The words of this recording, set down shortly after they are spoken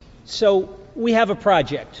So we have a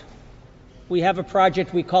project. We have a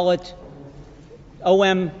project, we call it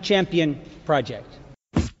OM Champion Project.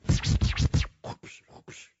 Centre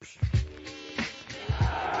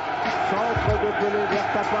de Pelé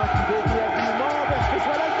vers Tapin qui dévie habilement vers Chris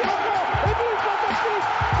qui reprend et but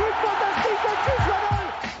fantastique de Chris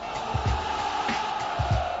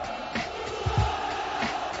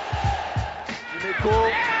Dimeco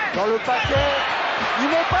dans le paquet, il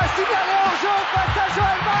n'est pas signalé en jeu face à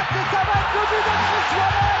Joël Max et ça va être le but de Chris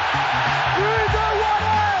Waddell. But de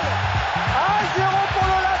Waddell, 1-0 pour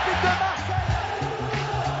l'Olympique de Marseille.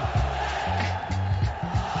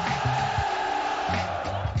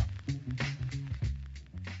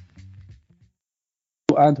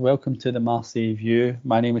 And welcome to the Marseille View.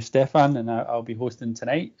 My name is Stefan and I'll be hosting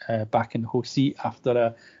tonight, back in the host seat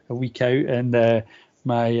after a week out, and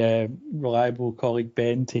my reliable colleague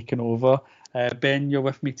Ben taking over. Ben, you're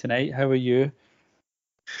with me tonight. How are you?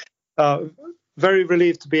 Very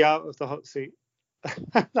relieved to be out of the hot seat.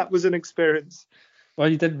 That was an experience. Well,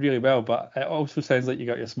 you did really well, but it also sounds like you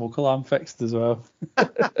got your smoke alarm fixed as well.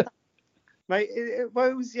 Mate, it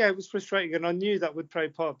was frustrating, and I knew that would play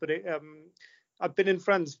part, but I've been in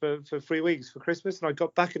France for 3 weeks for Christmas, and I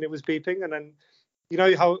got back and it was beeping, and then you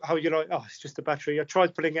know how you're like, oh, it's just a battery. I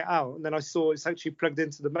tried pulling it out, and then I saw it's actually plugged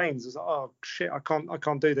into the mains. I was like, oh shit, I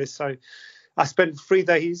can't do this. So I spent 3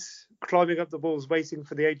 days climbing up the walls, waiting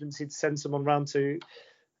for the agency to send someone round to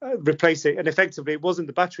replace it. And effectively, it wasn't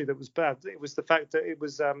the battery that was bad. It was the fact that it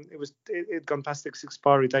had gone past its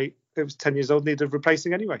expiry date. It was 10 years old, needed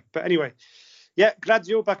replacing anyway. But anyway, yeah, glad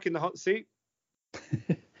you're back in the hot seat.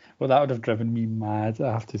 Well, that would have driven me mad,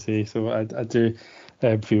 I have to say. So I do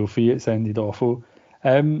feel for you. It sounded awful.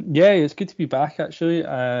 Yeah, it's good to be back, actually.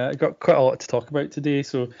 I got quite a lot to talk about today.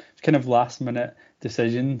 So it's kind of last minute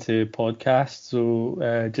decision to podcast.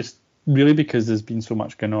 So just really because there's been so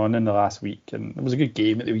much going on in the last week. And it was a good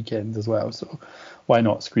game at the weekend as well. So why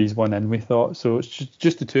not squeeze one in, we thought. So it's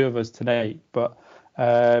just the two of us tonight. But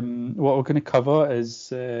what we're going to cover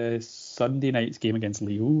is Sunday night's game against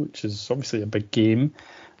Lille, which is obviously a big game.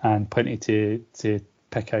 And plenty to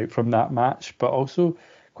pick out from that match, but also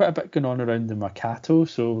quite a bit going on around the Mercato.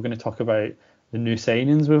 So we're going to talk about the new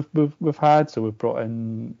signings we've had. So we've brought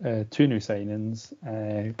in 2 new signings,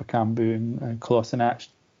 Bakambu and Kolasinac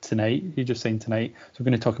tonight. He just signed tonight. So we're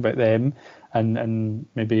going to talk about them, and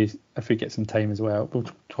maybe if we get some time as well, we'll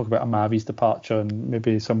talk about Amavi's departure and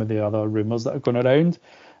maybe some of the other rumours that are going around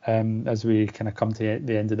as we kind of come to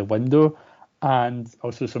the end of the window. And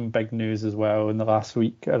also some big news as well in the last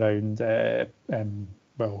week around our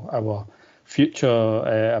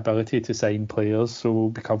future ability to sign players. So we'll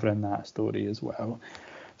be covering that story as well.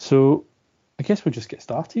 So I guess we'll just get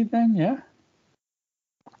started then, yeah?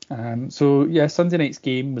 Sunday night's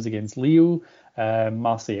game was against Lille,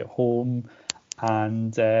 Marseille at home.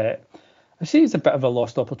 And I say it's a bit of a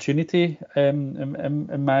lost opportunity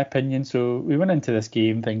in my opinion. So we went into this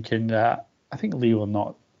game thinking that I think Lille are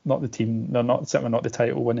not the team, they're certainly not the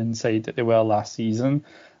title winning side that they were last season,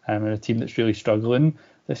 and a team that's really struggling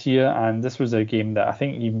this year. And this was a game that I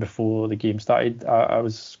think even before the game started, I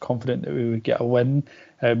was confident that we would get a win.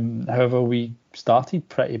 However, we started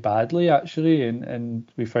pretty badly actually,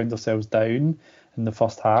 and we found ourselves down in the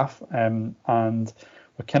first half, and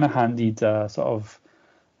we're kind of handed a sort of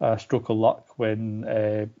a stroke of luck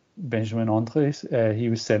when Benjamin Andres he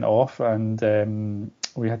was sent off, and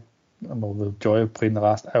we had the joy of playing the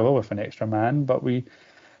last hour with an extra man, but we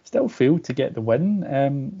still failed to get the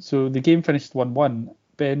win. So the game finished 1-1.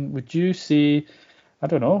 Ben, would you say, I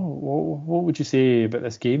don't know, what would you say about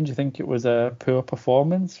this game? Do you think it was a poor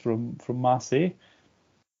performance from Marseille?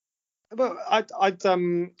 Well, I'd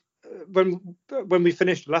when we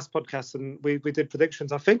finished the last podcast and we did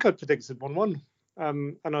predictions, I think I'd predicted 1-1,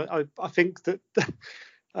 and I think that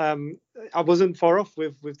I wasn't far off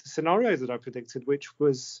with the scenario that I predicted, which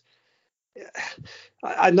was,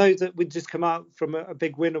 I know that we'd just come out from a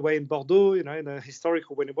big win away in Bordeaux, in a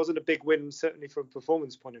historical win. It wasn't a big win, certainly from a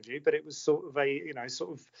performance point of view, but it was sort of a,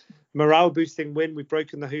 sort of morale boosting win. We've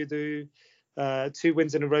broken the hoodoo, 2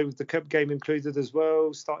 wins in a row with the cup game included as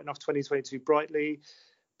well, starting off 2022 brightly.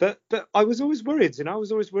 But I was always worried, I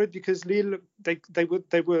was always worried because Lille, they were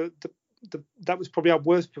that was probably our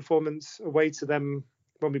worst performance away to them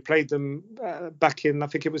when we played them back in, I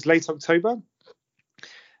think it was late October.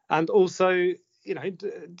 And also,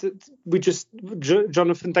 we just,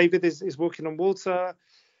 Jonathan David is walking on water.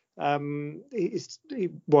 He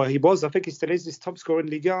was, I think he still is, his top scorer in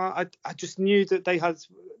Ligue 1. I just knew that they had,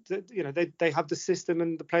 they have the system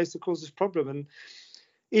and the players to cause this problem. And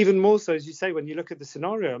even more so, as you say, when you look at the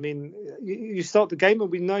scenario, I mean, you start the game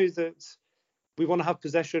and we know that we want to have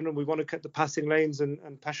possession and we want to cut the passing lanes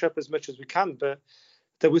and pass up as much as we can. But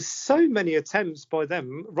there was so many attempts by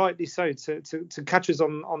them, rightly so, to catch us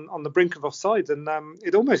on the brink of offside, and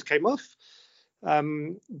it almost came off.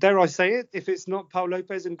 Dare I say it, if it's not Paul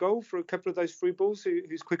Lopez in goal for a couple of those through balls,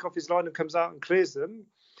 who's quick off his line and comes out and clears them,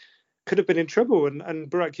 could have been in trouble. And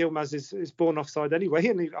Burak Yilmaz is born offside anyway,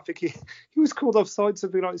 and I think he was called offside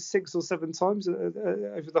something like 6 or 7 times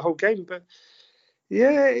over the whole game. But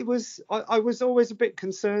yeah, it was. I was always a bit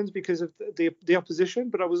concerned because of the opposition,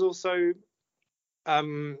 but I was also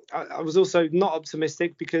I was also not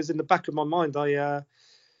optimistic because in the back of my mind I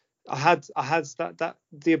had that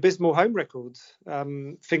the abysmal home record,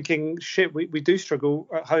 thinking shit we do struggle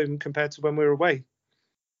at home compared to when we're away.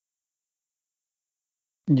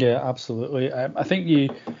 Yeah, absolutely. I think you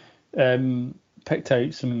picked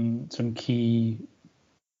out some key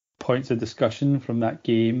points of discussion from that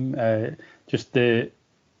game. Just the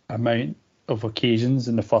amount of occasions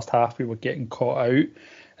in the first half we were getting caught out.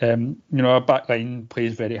 Our backline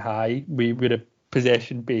plays very high. We're a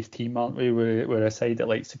possession-based team, aren't we? We're a side that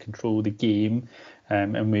likes to control the game,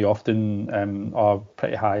 and we often are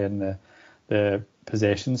pretty high in the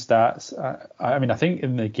possession stats. I think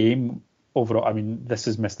in the game overall, this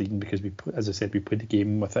is misleading because as I said, we played the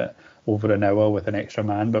game with it over an hour with an extra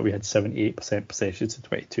man, but we had 78% possession to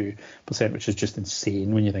 22%, which is just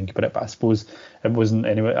insane when you think about it. But I suppose it wasn't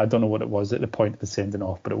anyway. I don't know what it was at the point of the sending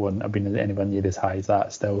off, but it wouldn't have been anywhere near as high as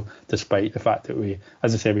that still, despite the fact that we,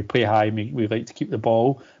 as I said, we play high, we like to keep the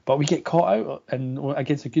ball, but we get caught out. And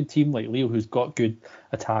against a good team like Lille, who's got good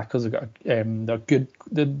attackers, they're good.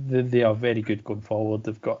 They are very good going forward.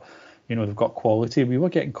 They've got quality. We were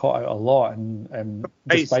getting caught out a lot, and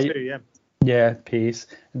despite pace too, pace,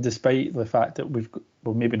 and despite the fact that we've got,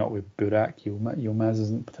 well, maybe not with Burak Yilmaz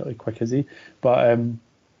isn't particularly quick, is he? But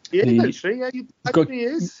he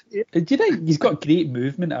is. Yeah. He's got great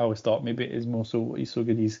movement. I always thought maybe it is more so he's so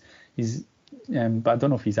good. He's but I don't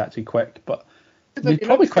know if he's actually quick, but he's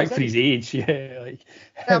probably quick for his age. Yeah,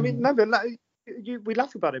 we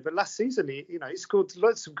laugh about it, but last season he scored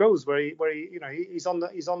lots of goals where he's on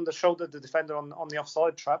the shoulder of the defender on the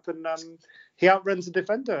offside trap, and he outruns the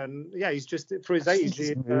defender, and he's just for his age.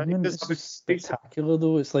 It's spectacular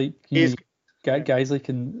though. It's like guys like,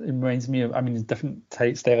 it reminds me of, it's a different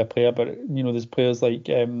style of player, but there's players like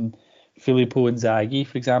Filippo Inzaghi,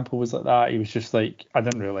 for example, was like that. He was just like, I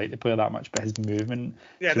didn't really like the player that much, but his movement,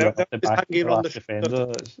 they're hanging on the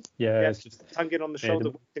defender, it's just hanging on the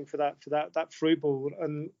shoulder, waiting for that through ball,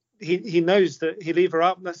 and he knows that he'll either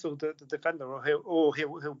out-muscle the defender or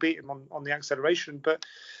he'll beat him on the acceleration. But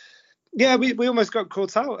yeah, we almost got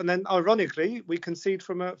caught out, and then ironically we concede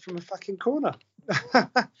from a fucking corner,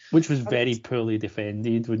 which was very poorly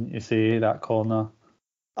defended, wouldn't you say, that corner?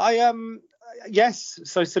 Yes,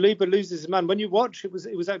 so Saliba loses his man. When you watch, it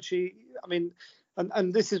was actually,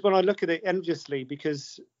 and this is when I look at it enviously,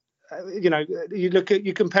 because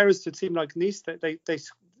you compare us to a team like Nice,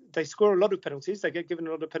 they score a lot of penalties, they get given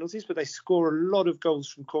a lot of penalties, but they score a lot of goals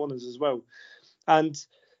from corners as well. And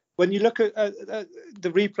when you look at the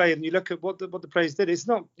replay and you look at what the players did, it's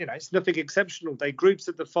not, it's nothing exceptional. They groups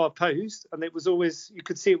at the far post, and it was always, you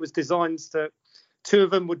could see it was designed that 2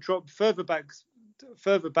 of them would drop further back,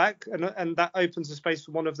 and that opens a space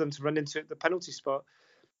for one of them to run into the penalty spot.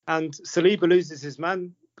 And Saliba loses his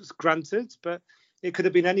man, granted, but it could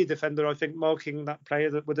have been any defender, I think, marking that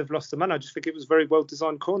player that would have lost the man. I just think it was a very well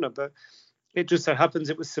designed corner, but it just so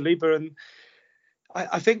happens it was Saliba. And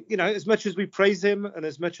I think, as much as we praise him and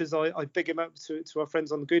as much as I big him up to our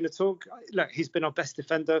friends on the Gooner Talk, look, he's been our best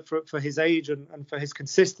defender for his age and for his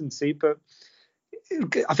consistency. But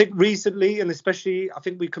I think recently, and especially, I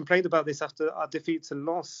think we complained about this after our defeat to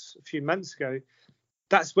Loss a few months ago.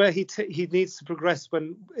 That's where he needs to progress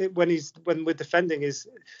when we're defending, is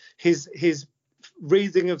his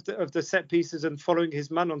reading of the set pieces and following his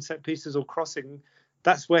man on set pieces or crossing.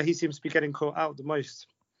 That's where he seems to be getting caught out the most.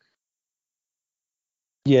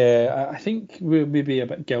 Yeah, I think we're maybe a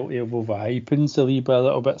bit guilty of overhyping Saliba a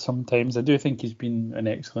little bit sometimes. I do think he's been an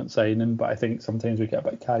excellent signing, but I think sometimes we get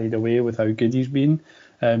a bit carried away with how good he's been.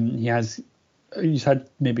 He's had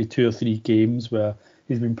maybe 2 or 3 games where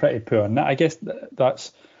he's been pretty poor, and I guess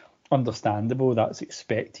that's understandable. That's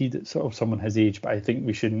expected at sort of someone his age, but I think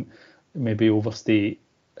we shouldn't maybe overstate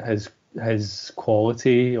his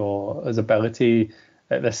quality or his ability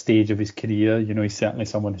at this stage of his career. He's certainly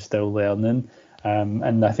someone who's still learning.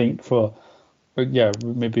 And I think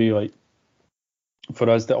maybe like for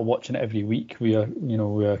us that are watching it every week,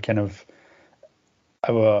 we're kind of,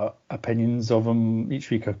 our opinions of him each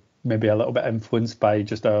week are maybe a little bit influenced by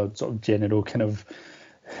just our sort of general kind of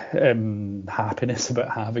happiness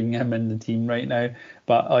about having him in the team right now.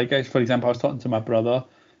 But like, for example, I was talking to my brother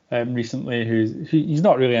recently, he's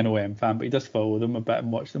not really an OM fan, but he does follow them a bit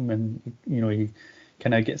and watch them, and he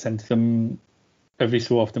kind of gets into them every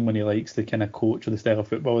so often when he likes the kind of coach or the style of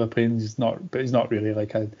football they're playing. He's not really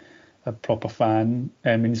like a proper fan.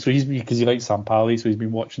 And so because he likes Sampali, so he's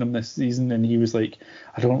been watching him this season, and he was like,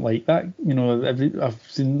 I don't like that. I've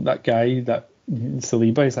seen that guy, that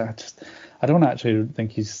Saliba. He's like, I don't actually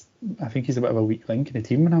think I think he's a bit of a weak link in the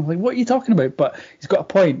team. And I'm like, what are you talking about? But he's got a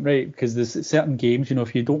point, right? Because there's certain games,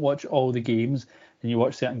 if you don't watch all the games and you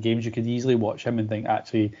watch certain games, you could easily watch him and think,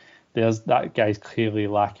 actually, that guy's clearly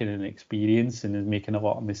lacking in experience and is making a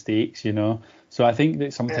lot of mistakes, So I think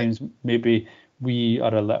that sometimes maybe we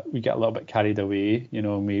get a little bit carried away,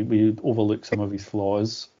 we overlook some of his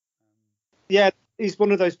flaws. Yeah, he's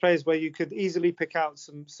one of those players where you could easily pick out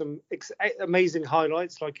some amazing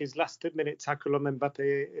highlights, like his last-minute tackle on Mbappe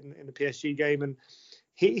in the PSG game, and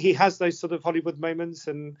he has those sort of Hollywood moments,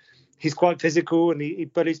 and he's quite physical, and he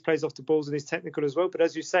bullies plays off the balls, and he's technical as well. But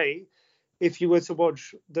as you say, if you were to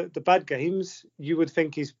watch the bad games, you would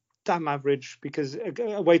think he's damn average, because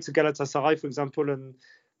away to Galatasaray, for example, and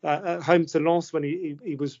at home to Lens when he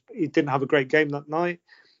didn't have a great game that night.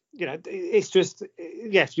 It's just,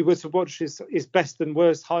 if you were to watch his best and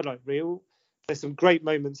worst highlight reel, there's some great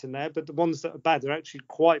moments in there, but the ones that are bad are actually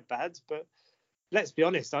quite bad. But let's be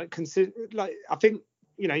honest, I think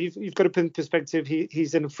you've got to put in perspective.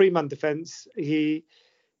 He's in a 3-man defence.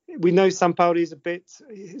 We know Sampaoli is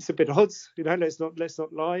a bit odd. Let's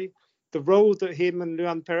not lie. The role that him and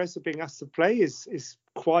Luan Perez are being asked to play is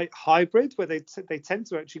quite hybrid, where they tend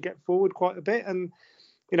to actually get forward quite a bit. And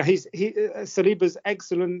Saliba's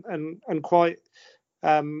excellent and quite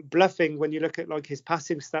bluffing when you look at like his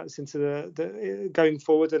passing stats into the going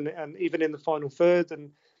forward and even in the final third,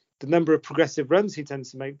 and the number of progressive runs he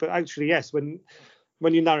tends to make. But actually, yes, when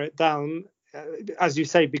you narrow it down, as you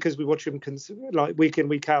say, because we watch him like week in,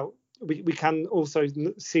 week out, we can also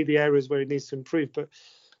see the areas where he needs to improve. But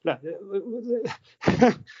look,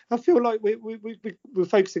 I feel like we're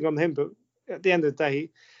focusing on him, but at the end of the day,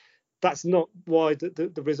 that's not why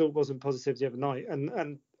the result wasn't positive the other night.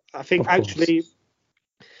 And I think actually,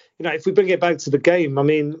 if we bring it back to the game, I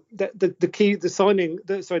mean, the key, the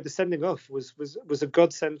sending off was a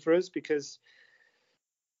godsend for us, because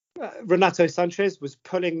Renato Sanchez was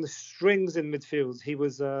pulling the strings in midfield. He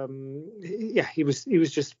was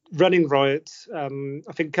just running riot. I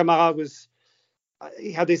think Camara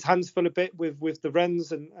he had his hands full a bit with the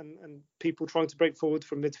runs and people trying to break forward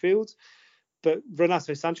from midfield. But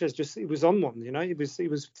Renato Sanchez he was on one. He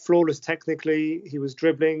was flawless technically. He was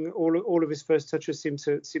dribbling. All of his first touches seemed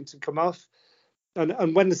to come off.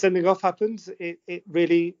 And when the sending off happened, it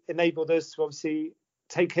really enabled us to obviously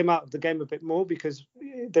take him out of the game a bit more, because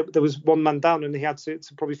there was one man down and he had to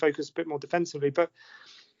probably focus a bit more defensively. But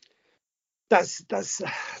this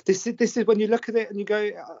is when you look at it and you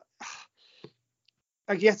go,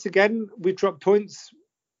 yet again we dropped points.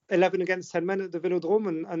 11 against 10 men at the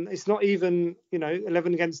Velodrome, and it's not even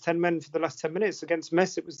 11 against 10 men for the last 10 minutes. Against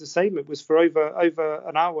Metz it was the same. It was for over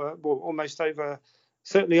an hour, well, almost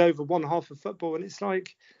certainly over one half of football. And it's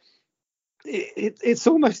like it's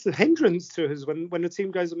almost a hindrance to us when a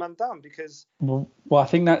team goes a man down, because I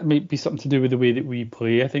think that might be something to do with the way that we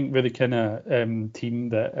play. I think we're the kind of team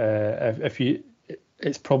that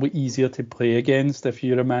it's probably easier to play against if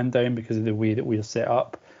you're a man down, because of the way that we're set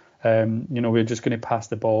up. We're just going to pass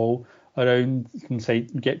the ball around from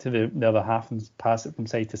side, get to the other half and pass it from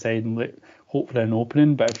side to side and hope for an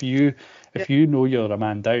opening. But if you know you're a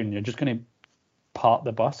man down, you're just going to park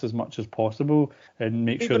the bus as much as possible and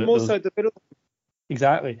make sure that more so the middle.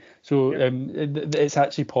 Exactly. So it's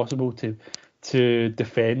actually possible to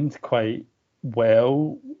defend quite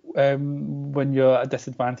well when you're at a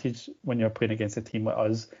disadvantage when you're playing against a team like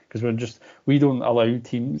us, because we don't allow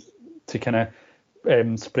teams to kind of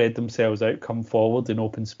spread themselves out, come forward and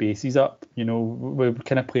open spaces up. We're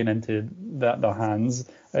kind of playing into their hands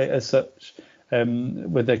as such,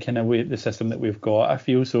 with the kind of the system that we've got, I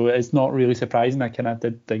feel. So it's not really surprising. I kind of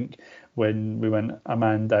did think when we went a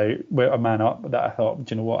man up, that I thought,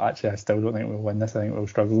 do you know what, actually I still don't think we'll win this. I think we'll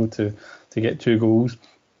struggle to get 2 goals.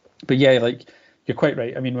 But yeah, like, you're quite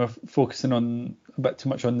right. I mean, we're focusing on a bit too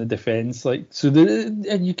much on the defence. And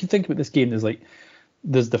you can think about this game as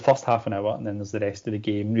there's the first half an hour and then there's the rest of the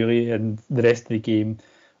game, really. And the rest of the game,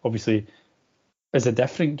 obviously, is a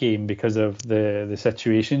different game because of the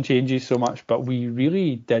situation changes so much. But we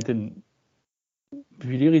really didn't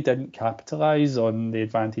capitalise on the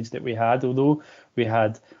advantage that we had. Although we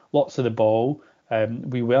had lots of the ball,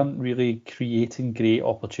 we weren't really creating great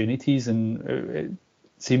opportunities. And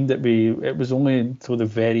seemed that it was only until the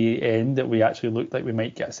very end that we actually looked like we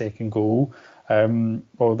might get a second goal. So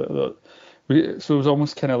it was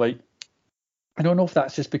almost kind of like, I don't know if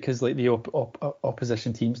that's just because like the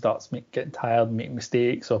opposition team starts getting tired and making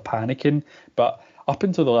mistakes or panicking, but up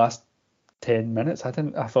until the last 10 minutes, I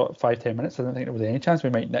thought 5-10 minutes, I didn't think there was any chance we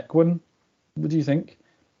might nick one. What do you think?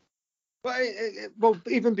 Well,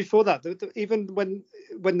 even before that, even when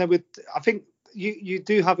they would, I think you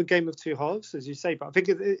do have a game of two halves, as you say, but I think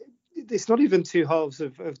it's not even two halves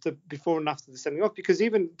of the before and after the sending off, because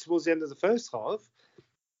even towards the end of the first half,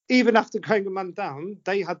 even after going a man down,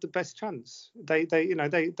 they had the best chance. They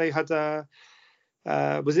had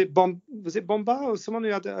was it Bomba or someone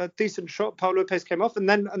who had a decent shot? Paul Lopez came off, and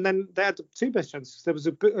then they had the two best chances. There was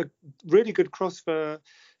a really good cross for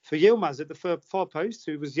Yilmaz at the far post,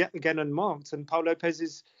 who was yet again unmarked, and Paul Lopez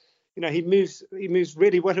is, he moves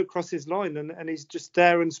really well across his line, and he's just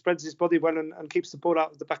there and spreads his body well and keeps the ball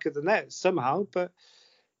out of the back of the net somehow. But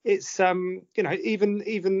it's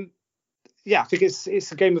even. Yeah, I think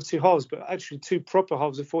it's a game of two halves, but actually two proper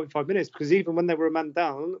halves of 45 minutes, because even when they were a man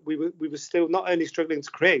down, we were still not only struggling to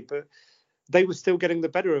create, but they were still getting the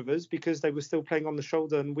better of us because they were still playing on the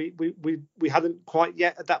shoulder, and we hadn't quite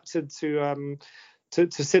yet adapted to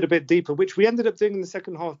sit a bit deeper, which we ended up doing in the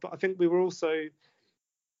second half. But I think we're also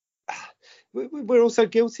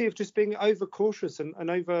guilty of just being over cautious and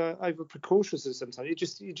over precautious sometimes.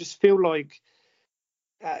 You just feel like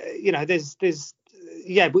there's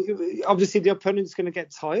obviously the opponent's going to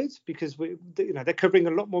get tired because they're covering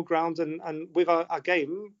a lot more ground, and with our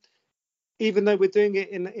game, even though we're doing it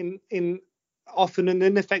in often an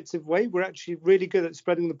ineffective way, we're actually really good at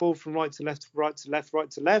spreading the ball from right to left, right to left,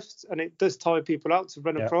 right to left, and it does tire people out to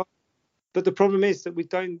run across. But the problem is that we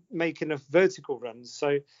don't make enough vertical runs.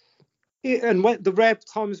 So, and the rare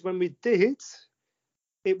times when we did,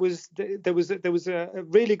 there was a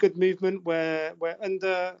really good movement where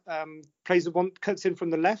Under plays cuts in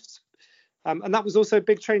from the left, and that was also a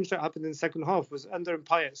big change that happened in the second half. Was Under and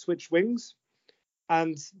Payet switched wings,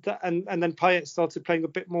 and then Payet started playing a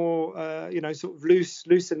bit more sort of loose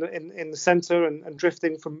in the centre and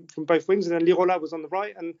drifting from both wings, and then Lirola was on the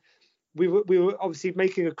right, and we were obviously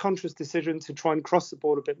making a conscious decision to try and cross the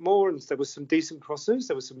ball a bit more, and there was some decent crosses,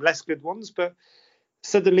 there were some less good ones, but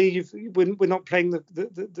suddenly we're not playing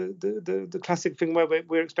the classic thing where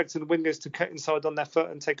we're expecting the wingers to cut inside on their foot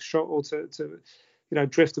and take a shot, or to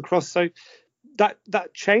drift across. So that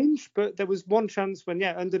changed, but there was one chance when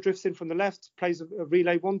Under drifts in from the left, plays a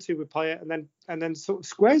relay 1-2 with Payet, and then sort of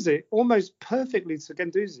squares it almost perfectly to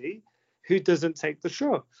Guendouzi, who doesn't take the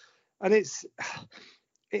shot. And it's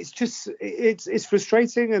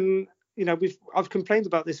frustrating, and I've complained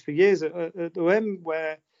about this for years at OM,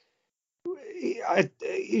 where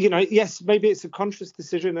yes, maybe it's a conscious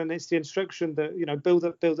decision and it's the instruction that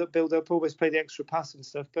build up, always play the extra pass and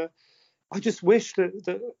stuff. But I just wish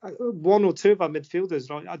that one or two of our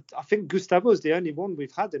midfielders, I think Gustavo is the only one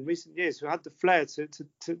we've had in recent years who had the flair to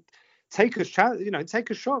take a shot,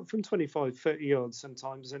 take a shot from 25, 30 yards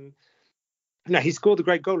sometimes. And he scored a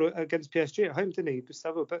great goal against PSG at home, didn't he,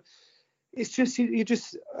 Gustavo? But it's just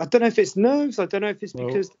I don't know if it's nerves. I don't know if it's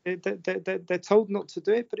because they're told not to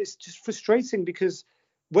do it, but it's just frustrating because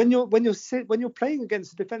when you're playing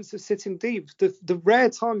against a defence that's sitting deep, the rare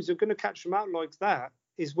times you're going to catch them out like that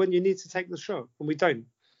is when you need to take the shot, and we don't.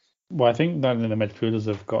 Well, I think none of the midfielders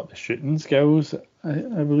have got the shooting skills, I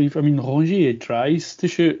believe. I mean, Rongier tries to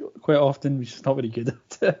shoot quite often, which is not very good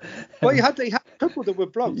at it. Well, he had a couple that were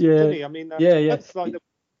blocked, didn't he? I mean, that's like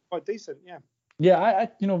quite decent, yeah. Yeah, I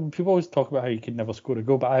people always talk about how he could never score a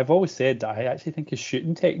goal, but I've always said that I actually think his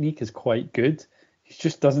shooting technique is quite good.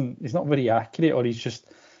 He's not very accurate, or he's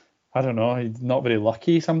just, I don't know, he's not very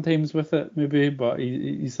lucky sometimes with it, maybe, but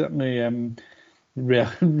he certainly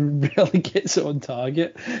rarely gets it on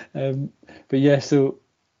target. But yeah, so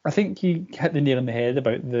I think you hit the nail on the head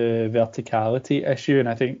about the verticality issue, and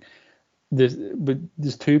I think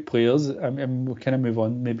there's two players, and we'll kind of move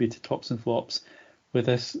on maybe to tops and flops with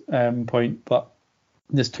this point, but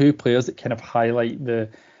there's two players that kind of highlight the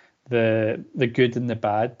good and the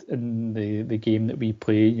bad in the game that we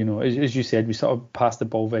play. As you said, we sort of pass the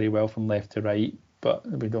ball very well from left to right, but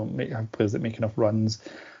we don't have players that make enough runs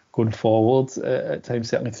going forward at times,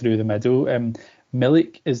 certainly through the middle.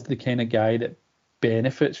 Milik is the kind of guy that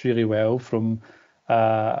benefits really well from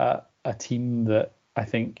a team that I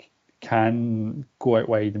think can go out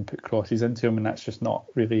wide and put crosses into him, and that's just not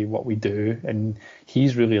really what we do. And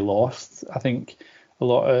he's really lost, I think, a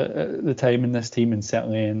lot of the time in this team, and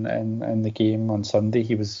certainly in the game on Sunday,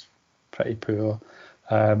 he was pretty poor.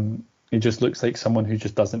 He just looks like someone who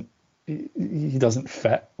just doesn't. he doesn't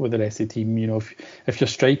fit with the rest of the team. You know, if your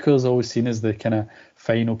striker is always seen as the kind of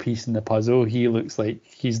final piece in the puzzle, he looks like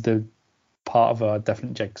he's the part of a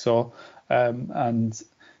different jigsaw. And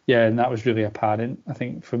that was really apparent, I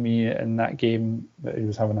think, for me in that game, that he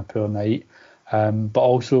was having a poor night. But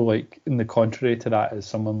also, like, in the contrary to that is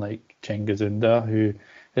someone like Cengiz Ünder, who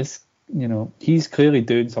is, you know, he's clearly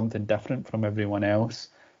doing something different from everyone else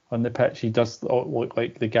on the pitch. He does look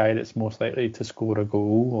like the guy that's most likely to score a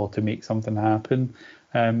goal or to make something happen.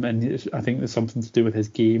 And I think there's something to do with his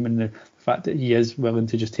game and the fact that he is willing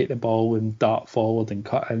to just take the ball and dart forward and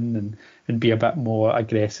cut in and be a bit more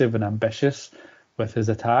aggressive and ambitious with his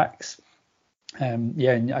attacks. And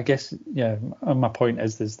I guess, my point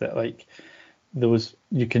is that, like,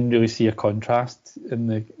 you can really see a contrast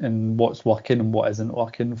in what's working and what isn't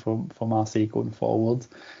working for Marseille going forward.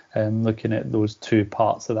 Looking at those two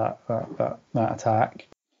parts of that attack.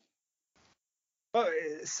 Well,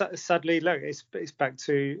 sadly, look, it's back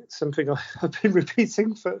to something I've been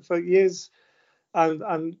repeating for years,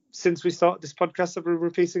 and since we started this podcast, I've been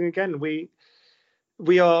repeating again. We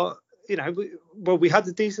are, we had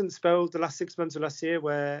a decent spell the last 6 months of last year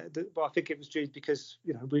where, I think it was due because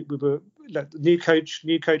we were new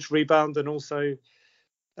coach rebound, and also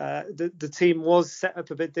the team was set up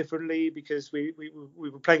a bit differently because we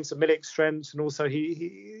were playing some Milik's strengths, and also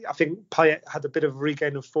I think Payet had a bit of a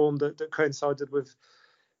regain of form that coincided with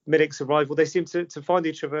Milik's arrival. They seem to find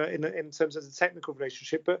each other in terms of the technical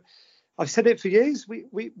relationship. But I've said it for years.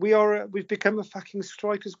 We've become a fucking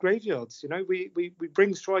strikers graveyard. We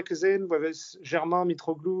bring strikers in, whether it's Germain,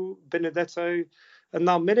 Mitroglou, Benedetto, and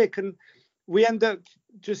now Milik, and we end up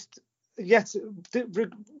just, yes,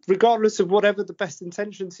 regardless of whatever the best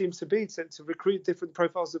intention seems to be, to recruit different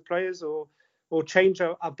profiles of players or change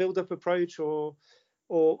our build-up approach or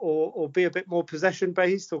be a bit more possession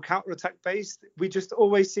based or counter-attack based, we just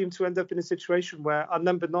always seem to end up in a situation where our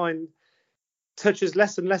number 9 touches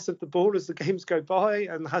less and less of the ball as the games go by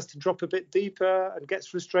and has to drop a bit deeper and gets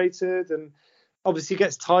frustrated and obviously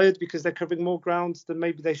gets tired because they're covering more ground than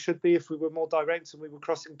maybe they should be if we were more direct and we were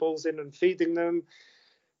crossing balls in and feeding them.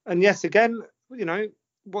 And yes, again,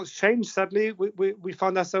 what's changed, sadly, we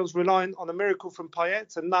find ourselves relying on a miracle from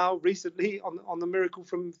Payet, and now recently on the miracle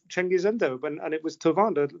from Cengiz Ünder, and it was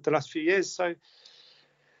Thauvin the last few years. So,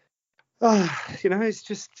 it's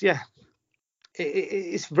just,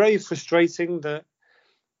 it's very frustrating that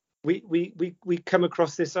we come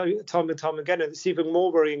across this time and time again, and it's even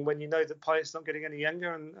more worrying when you know that Payet's not getting any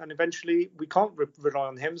younger, and eventually we can't rely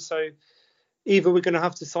on him. So either we're going to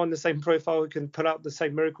have to sign the same profile who can pull out the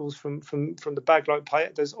same miracles from the bag like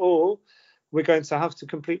Payet does, or we're going to have to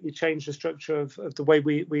completely change the structure of the way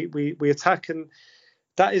we attack, and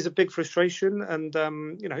that is a big frustration. And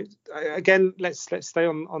again, let's stay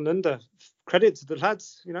on Ünder. Credit to the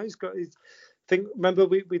lads. Remember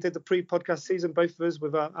we did the pre-podcast season, both of us,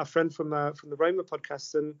 with our friend from the Roma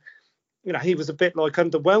podcast, and he was a bit like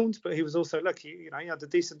underwhelmed, but he was also lucky. He had a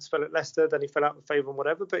decent spell at Leicester, then he fell out of favour and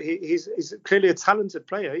whatever. But he's clearly a talented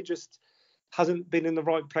player. He just hasn't been in the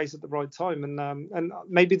right place at the right time, and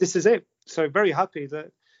maybe this is it. So very happy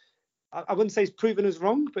that I wouldn't say he's proven us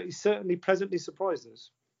wrong, but he's certainly pleasantly surprised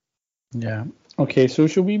us. Yeah. Okay. So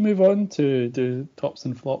shall we move on to the tops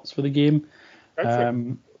and flops for the game?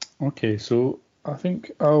 Okay. So I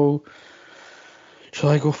think Shall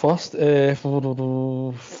I go first?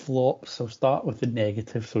 For flops, I'll start with the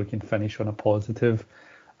negative so we can finish on a positive.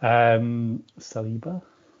 Saliba.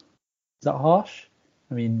 Is that harsh?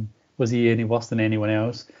 I mean, was he any worse than anyone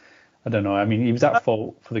else? I don't know. I mean, he was at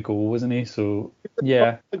fault for the goal, wasn't he? So,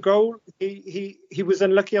 yeah. The goal, he was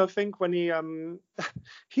unlucky, I think, when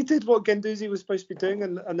he did what Guendouzi was supposed to be doing,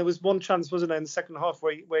 and there was one chance, wasn't there, in the second half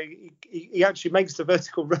where he actually makes the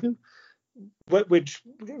vertical run, which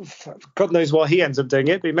God knows why he ends up doing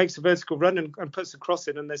it, but he makes a vertical run and puts a cross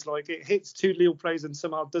in, and there's it hits 2 Lille players and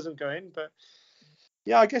somehow doesn't go in. But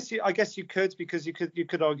yeah, I guess you could, because you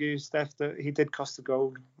could argue, Steph, that he did cost the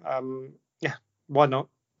goal. Yeah, why not?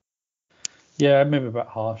 Yeah, maybe a bit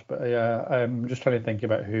harsh, but yeah, I'm just trying to think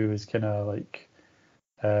about who was kind of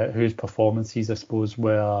whose performances, I suppose,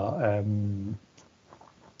 were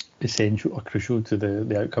essential or crucial to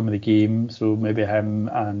the outcome of the game. So maybe him,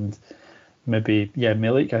 and maybe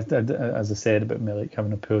Milik. As I said about Milik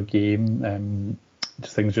having a poor game,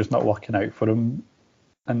 just things just not working out for him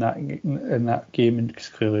in that game, and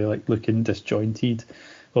just clearly looking disjointed,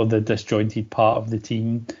 or the disjointed part of the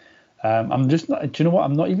team. I'm just not. Do you know what?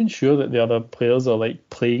 I'm not even sure that the other players are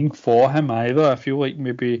playing for him either. I feel like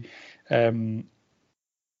maybe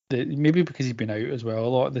because he's been out as well a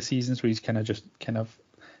lot of the seasons, where he's kind of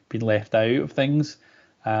been left out of things.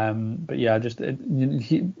 But yeah,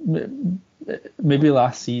 maybe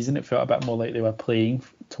last season it felt a bit more like they were playing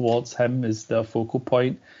towards him as their focal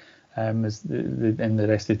point. As and the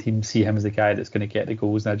rest of the team see him as the guy that's going to get the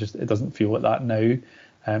goals, and it doesn't feel like that now.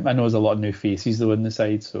 I know there's a lot of new faces though in the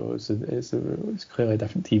side, so it's clearly a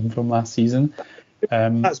different team from last season.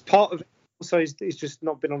 That's part of it. Also, he's just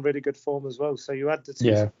not been on really good form as well. So you add the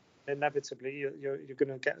two, inevitably you're going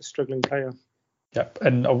to get a struggling player. Yep,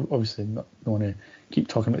 and obviously not want to keep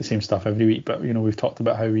talking about the same stuff every week, but we've talked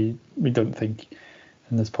about how we don't think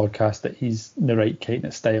in this podcast that he's the right kind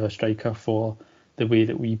of style of striker for the way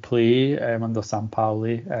that we play under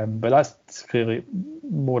Sampaoli. But that's clearly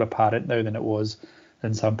more apparent now than it was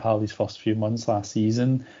in Sampaoli's first few months last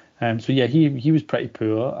season. So yeah, he was pretty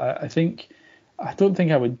poor. I don't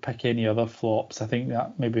think I would pick any other flops. I think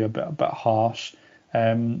that may be a bit harsh.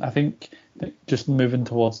 I think that just moving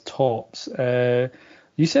towards tops.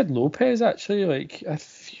 You said Lopez actually. Like I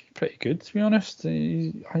think pretty good, to be honest.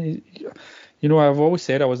 I've always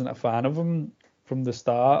said I wasn't a fan of him from the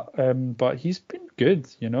start, but he's been good.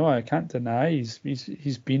 I can't deny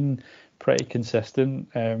he's been pretty consistent,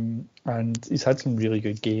 and he's had some really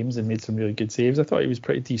good games and made some really good saves. I thought he was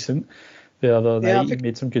pretty decent the other night. He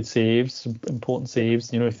made some good saves, some important saves.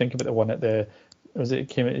 Think about the one at it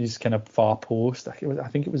came at his kind of far post. I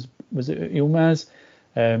think it was it Ilmaz?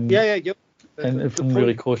 And from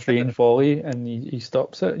really close range volley, and he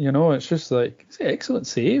stops it. It's just like it's an excellent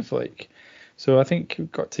save. So I think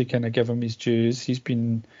we've got to kind of give him his dues. He's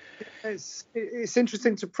been. It's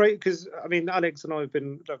interesting to praise because Alex and I have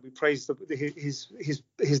been we praise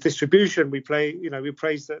his distribution. We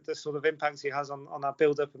praise the sort of impact he has on our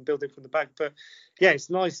build up and building from the back. But yeah,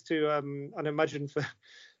 it's nice to and imagine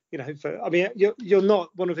you're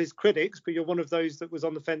not one of his critics, but you're one of those that was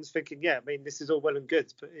on the fence thinking, this is all well and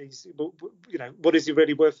good, but what is he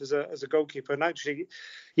really worth as a goalkeeper? And actually,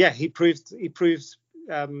 he proves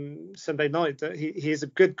Sunday night that he is a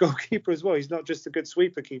good goalkeeper as well. He's not just a good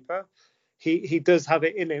sweeper keeper. He does have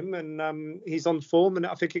it in him, and he's on form, and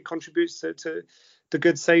I think it contributes to the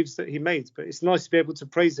good saves that he made. But it's nice to be able to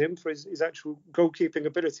praise him for his actual goalkeeping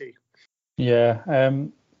ability. Yeah,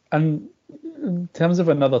 and in terms of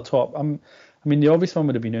another top, the obvious one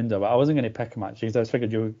would have been Under, but I wasn't going to pick him actually, because I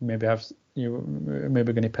figured you were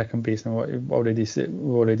maybe going to pick him based on what you already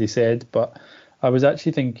said. But I was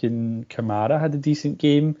actually thinking Kamara had a decent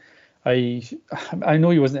game. I know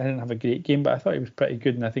he didn't have a great game, but I thought he was pretty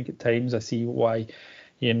good, and I think at times I see why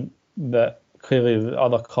that clearly the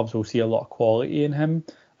other clubs will see a lot of quality in him.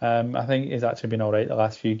 I think he's actually been all right the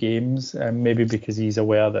last few games, maybe because he's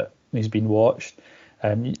aware that he's been watched.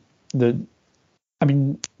 You're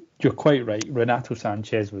quite right. Renato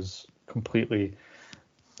Sanchez was completely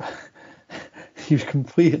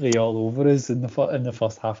all over us in the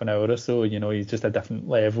first half an hour or so. He's just a different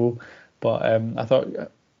level. But I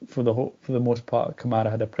thought for the most part, Kamara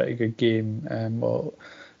had a pretty good game. At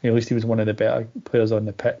least he was one of the better players on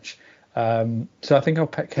the pitch. So I think I'll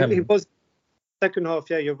pick him. He was second half.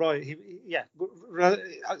 Yeah, you're right.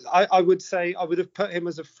 I would say I would have put him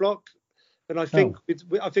as a flop. And I think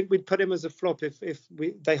we'd put him as a flop if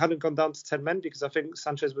they hadn't gone down to 10 men, because I think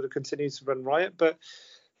Sanchez would have continued to run riot. But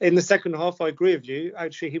in the second half, I agree with you.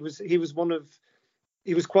 Actually, he was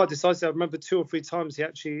quite decisive. I remember 2 or 3 times he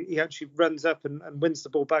actually runs up and wins the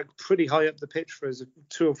ball back pretty high up the pitch for us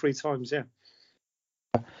 2 or 3 times. Yeah.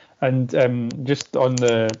 And just on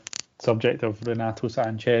the subject of Renato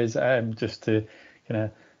Sanchez, just to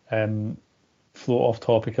kind of float off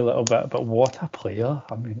topic a little bit, but what a player.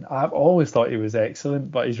 I've always thought he was excellent,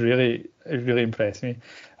 but he's really impressed me.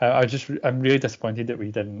 I'm really disappointed that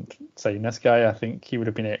we didn't sign this guy. I think he would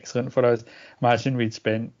have been excellent for us. Imagine we'd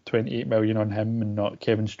spent 28 million on him and not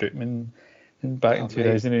Kevin Strootman back in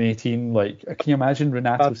 2018. Can you imagine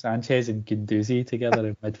Renato Sanchez and Guendouzi together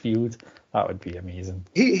in midfield? That would be amazing.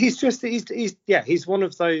 He's one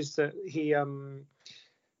of those that he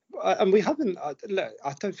and we haven't. I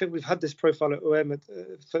don't think we've had this profile at OM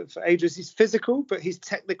for ages. He's physical, but he's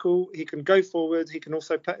technical. He can go forward. He can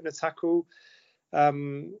also put in a tackle. I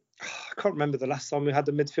can't remember the last time we had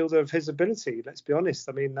a midfielder of his ability. Let's be honest.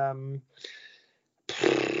 It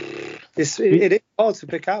is hard to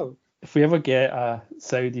pick out. If we ever get a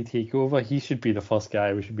Saudi takeover, he should be the first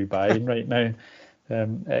guy we should be buying right now.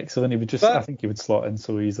 Excellent. I think he would slot in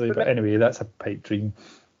so easily. But anyway, that's a pipe dream.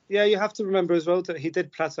 Yeah, you have to remember as well that he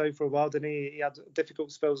did plateau for a while, didn't he? He had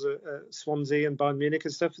difficult spells at Swansea and Bayern Munich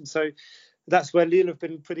and stuff, and so that's where Lille have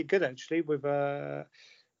been pretty good actually. With our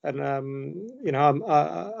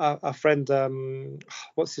friend,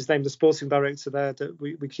 what's his name, the sporting director there that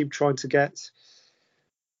we keep trying to get.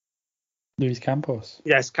 Luis Campos.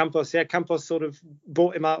 Yes, Campos. Yeah, Campos sort of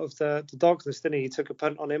brought him out of the darkness, didn't he? He took a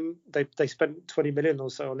punt on him. They spent 20 million or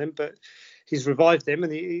so on him, but he's revived him,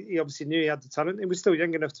 and he obviously knew he had the talent. He was still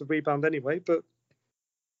young enough to rebound anyway, but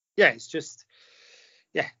yeah, it's just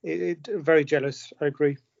very jealous. I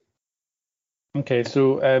agree. Okay,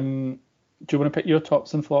 so do you want to pick your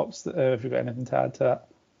tops and flops? If you've got anything to add to that?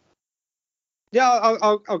 Yeah,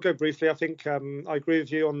 I'll go briefly. I think I agree with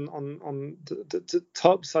you on the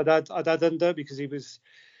tops. I'd add Under, because he was,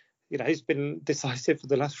 he's been decisive for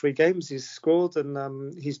the last 3 games. He's scored,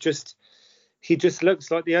 and he just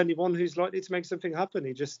looks like the only one who's likely to make something happen.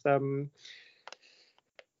 He just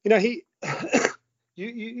he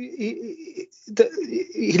he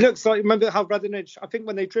looks like, remember how Radonjic, I think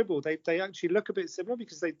when they dribble, they actually look a bit similar,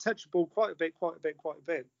 because they touch the ball quite a bit.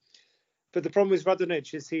 But the problem with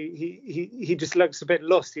Radonjic is he just looks a bit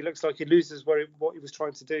lost. He looks like he loses what he was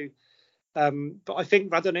trying to do. But I think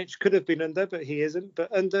Radonjic could have been Under, but he isn't.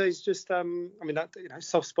 But Under is just,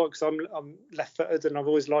 soft spot, because I'm left-footed, and I've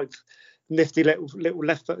always liked nifty little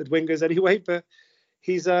left-footed wingers anyway. But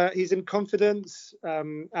he's in confidence,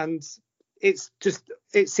 and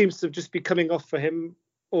it seems to just be coming off for him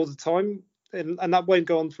all the time, and that won't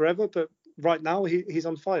go on forever. But right now he's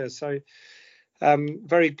on fire. So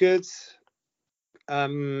very good.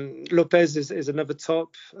 Lopez is another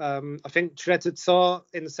top. I think Tsar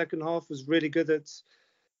in the second half was really good at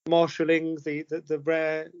marshalling the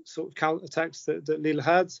rare sort of counter attacks that Lille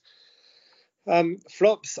had.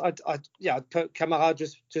 Flops, I'd put Camara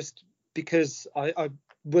just because I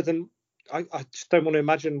just don't want to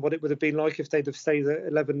imagine what it would have been like if they'd have stayed at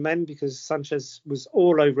 11 men, because Sanchez was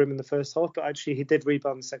all over him in the first half, but actually he did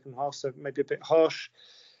rebound in the second half, so maybe a bit harsh.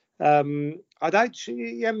 I'd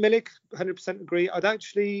actually, Milik, 100% agree.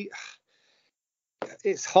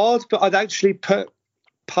 It's hard, but I'd actually put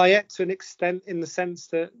Payet to an extent, in the sense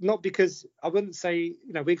that, not because I wouldn't say,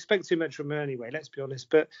 we expect too much from him anyway, let's be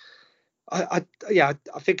honest, but I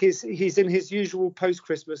think he's in his usual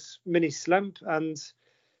post-Christmas mini slump, and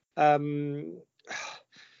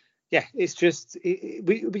it's just,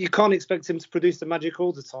 you can't expect him to produce the magic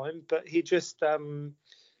all the time, but he just, I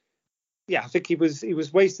think he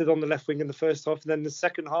was wasted on the left wing in the first half, and then the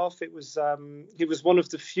second half, he was one of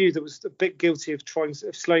the few that was a bit guilty of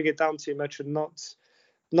slowing it down too much, and not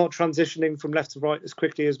transitioning from left to right as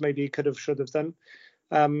quickly as maybe he should have done.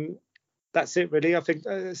 That's it really. I think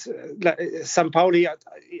Sampaoli,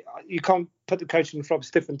 you can't put the coach in the flop, it's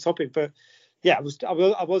a different topic, but yeah,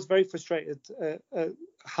 I was very frustrated at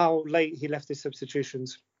how late he left his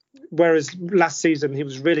substitutions, whereas last season he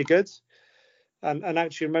was really good. And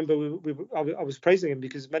actually, remember, I was praising him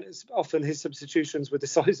because often his substitutions were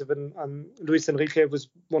decisive, and Luis Enrique was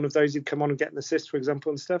one of those who'd come on and get an assist, for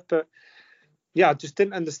example, and stuff. But yeah, I just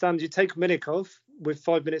didn't understand. You take Milik off with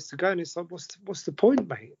 5 minutes to go, and it's like, what's the point,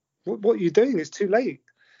 mate? What are you doing? It's too late.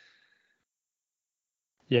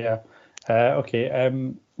 Yeah. Okay.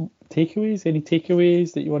 Takeaways? Any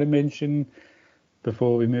takeaways that you want to mention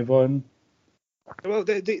before we move on? Well,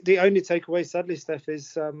 the only takeaway, sadly, Steph,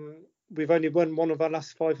 is we've only won one of our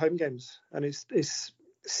last 5 home games, and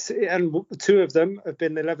and 2 of them have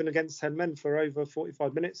been 11 against 10 men for over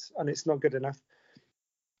 45 minutes, and it's not good enough.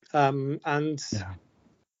 The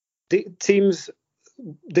teams,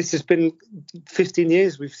 this has been 15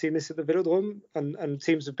 years we've seen this at the Velodrome, and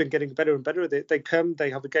teams have been getting better and better. They come, they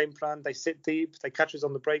have a game plan, they sit deep, they catch us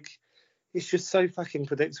on the break. It's just so fucking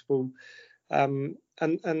predictable. And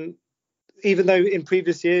even though in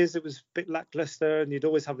previous years it was a bit lackluster and you'd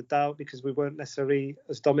always have a doubt because we weren't necessarily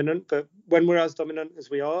as dominant, but when we're as dominant as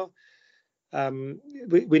we are,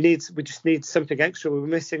 we just need something extra. We're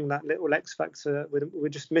missing that little X factor. We're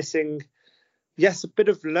just missing, yes, a bit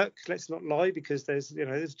of luck. Let's not lie, because there's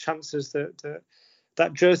chances that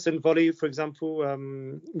Jerson volley, for example,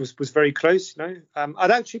 was very close.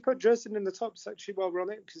 I'd actually put Jerson in the tops actually while we're on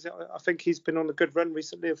it, because I think he's been on a good run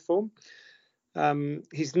recently of form.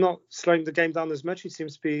 He's not slowing the game down as much. He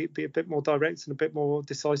seems to be a bit more direct and a bit more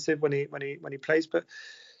decisive when he plays. But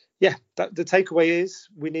yeah, the takeaway is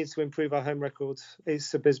we need to improve our home record.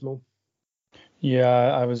 It's abysmal. Yeah,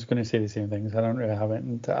 I was going to say the same things. I don't really have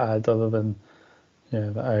anything to add other than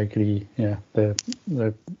that I agree. Yeah,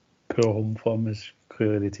 the poor home form is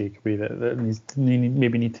clearly the takeaway that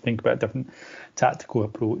maybe need to think about a different tactical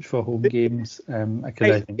approach for home games.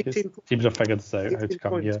 Because I think teams have figured this out how to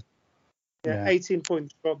come here. Yeah, 18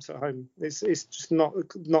 points drops at home. It's just not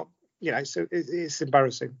it's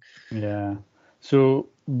embarrassing. Yeah. So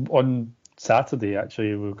on Saturday,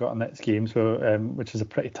 actually, we've got our next game, which is a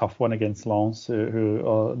pretty tough one against Lens, who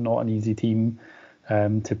are not an easy team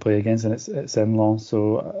to play against, and it's in Lens.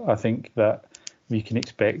 So I think that we can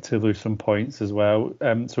expect to lose some points as well.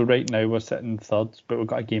 So right now we're sitting third, but we've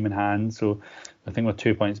got a game in hand. So I think we're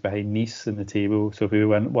 2 points behind Nice in the table. So if we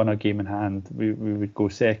won a game in hand, we would go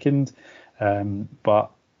second.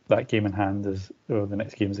 But that game in hand the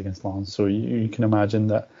next game is against Lens. So you can imagine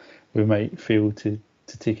that we might fail to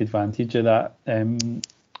take advantage of that.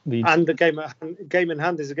 Lead. And the game in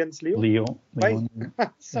hand is against Lille. Lyon.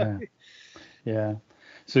 Yeah.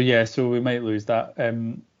 So we might lose that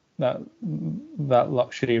that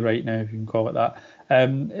luxury right now, if you can call it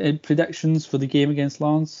that. Predictions for the game against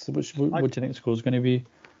Lens. What do you think the score is going to be?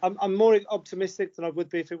 I'm more optimistic than I would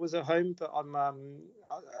be if it was at home, but I'm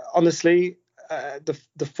honestly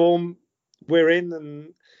the form we're in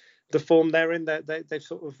and the form they're in, they've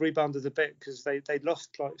sort of rebounded a bit because they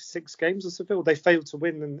lost like 6 games or something, or they failed to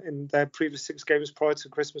win in their previous 6 games prior to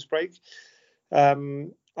Christmas break.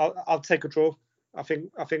 I'll take a draw. I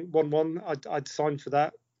think 1-1. I'd sign for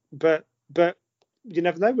that. But you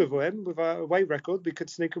never know with him. With our away record, we could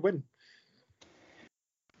sneak a win.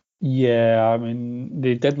 Yeah, I mean,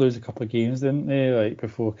 they did lose a couple of games, didn't they? Like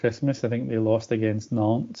before Christmas, I think they lost against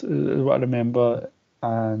Nantes, is what I remember.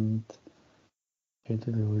 And who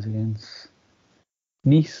did they lose against?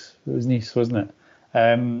 Nice. It was Nice, wasn't it?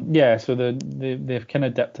 Yeah, so they've kind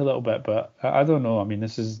of dipped a little bit, but I don't know. I mean,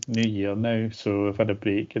 this is New Year now, so we've had a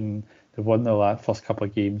break and they've won the first couple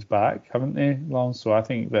of games back, haven't they, Lance? So I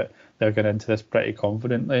think that they're going into this pretty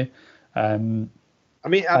confidently. I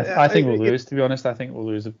think we'll lose, to be honest. I think we'll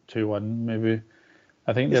lose 2-1, maybe.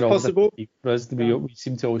 I think they're possible. We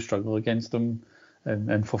seem to always struggle against them.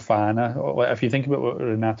 And Fofana, if you think about what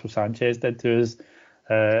Renato Sanchez did to us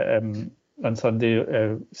on Sunday,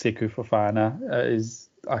 Sekou Fofana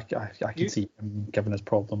I can see him giving us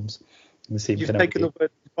problems. In the same You've taken the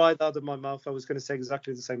word right out of my mouth. I was going to say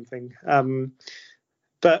exactly the same thing.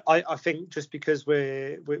 But I think just because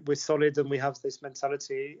we're solid and we have this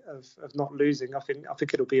mentality of not losing, I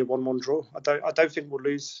think it'll be a 1-1 draw. I don't think we'll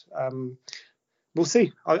lose. We'll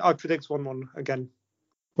see. I predict 1-1 again.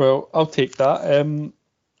 Well, I'll take that.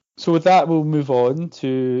 So with that, we'll move on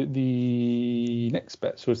to the next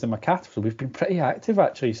bit. So it's the Mercato. We've been pretty active,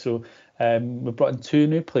 actually. So we've brought in 2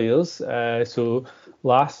 new players. So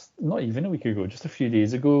not even a week ago, just a few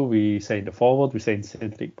days ago, we signed a forward. We signed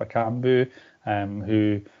Cedric Bakambu,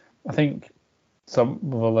 who I think some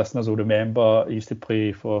of our listeners will remember he used to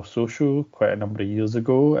play for Sochaux quite a number of years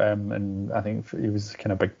ago. And I think he was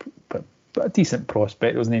kind of big, but a decent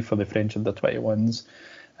prospect, wasn't he, for the French under-21s.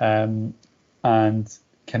 And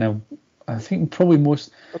kind of, I think probably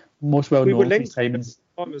most well known for his time in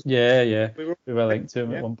we were linked to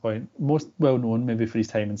him at one point. Most well known maybe for his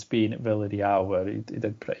time in Spain at Villarreal, where he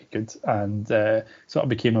did pretty good, and sort of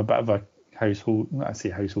became a bit of a household. I say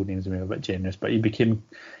household names maybe a bit generous, but he became,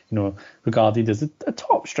 regarded as a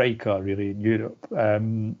top striker really in Europe.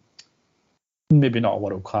 Maybe not a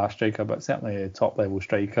world class striker, but certainly a top level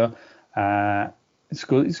striker. He's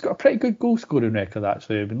got a pretty good goal scoring record,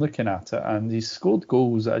 actually. I've been looking at it, and he's scored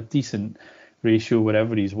goals at a decent ratio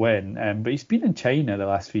wherever he's went. But he's been in China the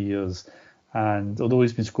last few years, and although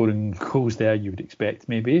he's been scoring goals there, you would expect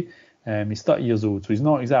maybe. He's 30 years old, so he's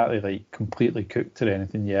not exactly like completely cooked or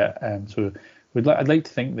anything yet. So I'd like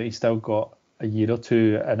to think that he's still got a year or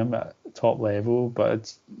two in him at top level, but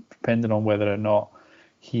it's depending on whether or not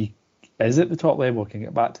he is at the top level, can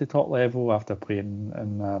get back to the top level after playing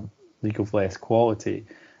in league of less quality.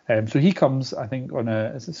 So he comes, I think, on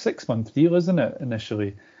it's a 6-month deal, isn't it,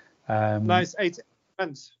 initially? Nice, 18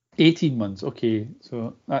 months. 18 months, okay,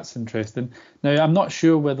 so that's interesting. Now, I'm not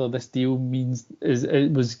sure whether this deal means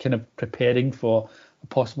it was kind of preparing for a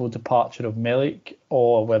possible departure of Milik,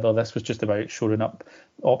 or whether this was just about shoring up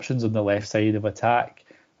options on the left side of attack.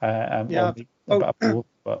 A bit of both,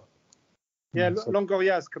 but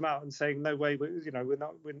Longoria has come out and saying no way.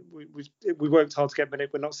 We worked hard to get Milik.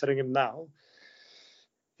 We're not selling him now.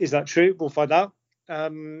 Is that true? We'll find out.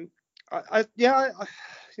 You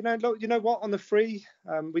know what? On the free,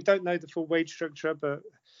 we don't know the full wage structure, but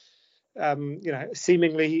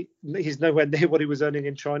seemingly he's nowhere near what he was earning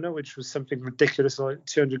in China, which was something ridiculous, like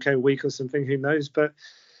 200k a week or something. Who knows? But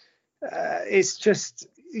it's just,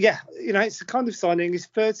 it's a kind of signing. He's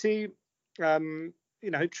 30.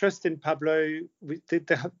 Trust in Pablo.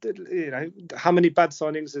 How many bad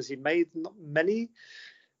signings has he made? Not many.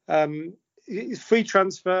 Free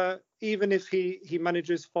transfer, even if he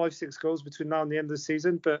manages 5-6 goals between now and the end of the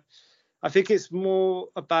season. But I think it's more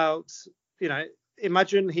about,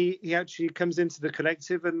 imagine he actually comes into the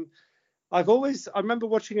collective. And I remember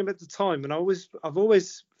watching him at the time, and I've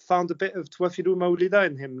always found a bit of Tuafiru Maulida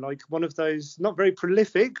in him, like one of those, not very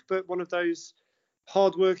prolific, but one of those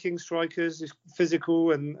hard-working strikers, is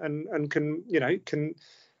physical and can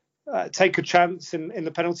take a chance in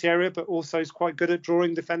the penalty area, but also is quite good at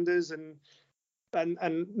drawing defenders and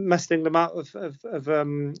messing them out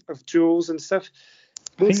of duels and stuff.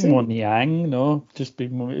 I think more Niang, no, just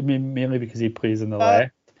mainly because he plays on the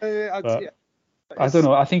left. But I don't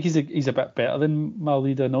know. I think he's a bit better than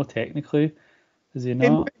Maolida, no, technically, is he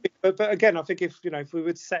not? But again, I think if we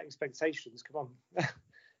would set expectations, come on.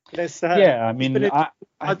 Yeah, I mean,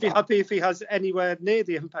 I'd be happy if he has anywhere near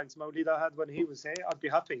the impact Maolida had when he was here. I'd be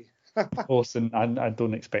happy. Of course, and I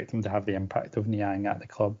don't expect him to have the impact of Niang at the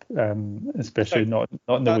club, especially not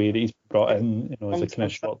in the way that he's brought in, as a kind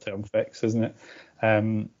of short-term fix, isn't it?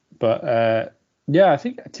 Yeah, I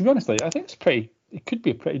think, to be honest, I think it could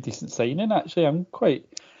be a pretty decent signing. Actually, I'm quite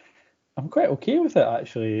okay with it.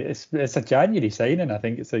 Actually, it's a January signing. I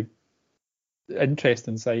think it's a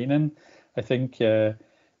interesting signing. I think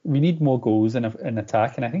we need more goals in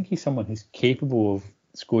attack, and I think he's someone who's capable of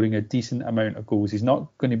scoring a decent amount of goals. He's not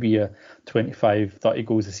going to be a 25, 30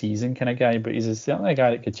 goals a season kind of guy, but he's certainly a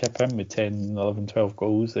guy that could chip in with 10, 11, 12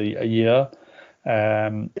 goals a year.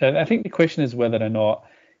 I think the question is whether or not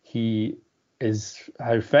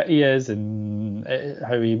how fit he is and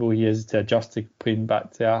how able he is to adjust to playing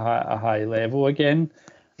back to a high level again.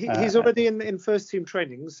 He's already in first team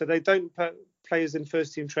training, so they don't put players in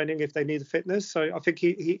first team training if they need a fitness. So I think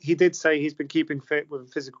he did say he's been keeping fit with a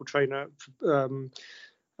physical trainer,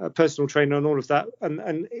 a personal trainer, and all of that.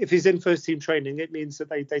 And if he's in first team training, it means that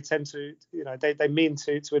they tend to, they mean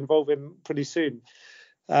to involve him pretty soon,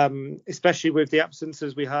 especially with the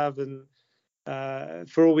absences we have. And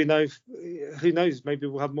for all we know, who knows? Maybe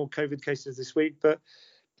we'll have more COVID cases this week, but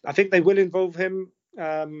I think they will involve him.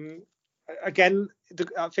 Again,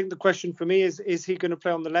 I think the question for me is he going to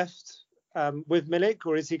play on the left with Milik,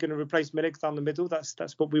 or is he going to replace Milik down the middle?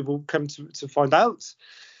 That's what we will come to find out.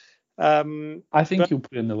 I think he'll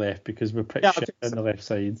play on the left because we're pretty shit on the left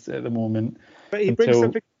sides at the moment. But he brings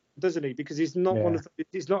something, doesn't he? Because he's not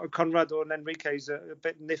he's not a Conrad or an Enrique. He's a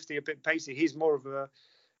bit nifty, a bit pacey. He's more of a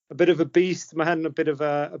bit of a beast man, a bit of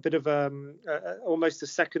almost a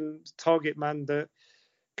second target man that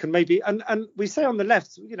can maybe. And we say on the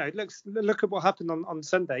left, look at what happened on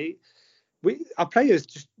Sunday. Our players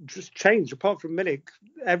just change. Apart from Milik,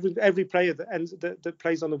 every player that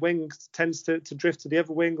plays on the wing tends to drift to the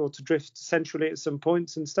other wing or to drift centrally at some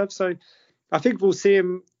points and stuff. So I think we'll see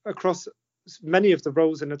him across many of the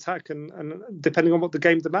roles in attack, and depending on what the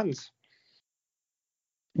game demands.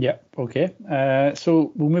 Yeah. Okay.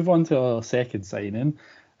 So we'll move on to our second signing.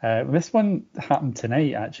 This one happened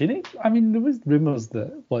tonight, actually. I mean, there was rumours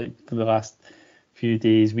that, for the last few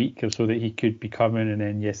days, week or so, that he could be coming, and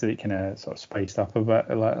then yesterday it kind of sort of spiced up a bit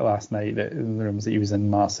last night, that the rumours that he was in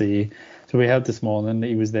Marseille. So we heard this morning that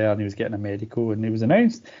he was there and he was getting a medical, and it was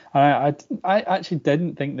announced. I actually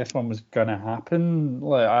didn't think this one was going to happen.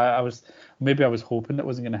 I was hoping it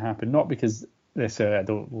wasn't going to happen, not because necessarily I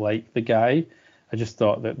don't like the guy. I just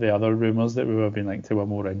thought that the other rumours that we were being linked to were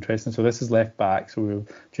more interesting. So this is left back. So we've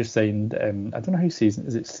just signed, I don't know who says it.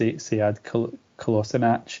 Is it Sead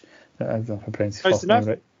Kolosinac? I don't know if I pronounced his first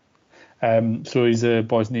name right. So he's a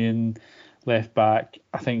Bosnian left back.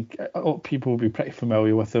 I think people will be pretty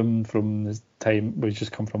familiar with him from his time. He's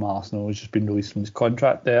just come from Arsenal. He's just been released from his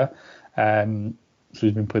contract there. So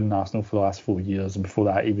he's been playing in Arsenal for the last 4 years. And before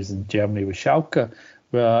that, he was in Germany with Schalke.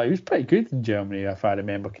 Well, he was pretty good in Germany, if I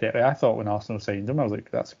remember correctly. I thought when Arsenal signed him, I was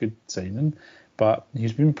like, that's a good signing. But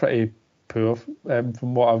he's been pretty poor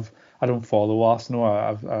from what I don't follow Arsenal.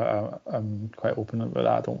 I'm quite open about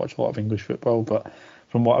that. I don't watch a lot of English football, but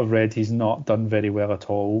from what I've read, he's not done very well at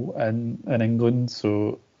all in England.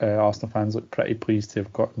 So Arsenal fans look pretty pleased to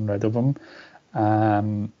have gotten rid of him.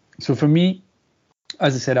 So for me,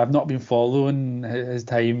 as I said, I've not been following his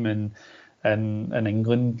time in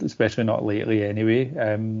England, especially not lately anyway.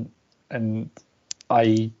 And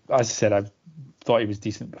as I said, I've thought he was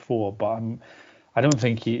decent before, but I don't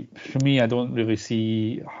think I don't really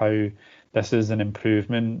see how this is an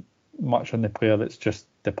improvement much on the player that's just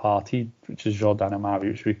departed, which is Jordan Amari,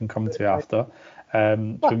 which we can come to after. For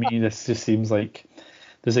me, this just seems like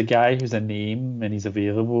there's a guy who's a name and he's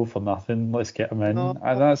available for nothing. Let's get him in. And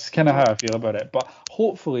that's kind of how I feel about it. But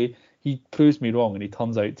hopefully he proves me wrong and he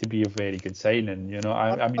turns out to be a very good signing.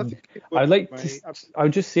 I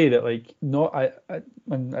would just say that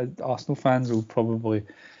Arsenal fans will probably,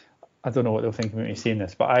 I don't know what they'll think about me saying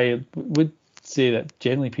this, but I would say that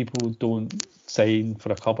generally people don't sign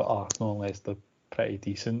for a club at Arsenal unless they're pretty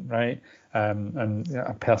decent, right?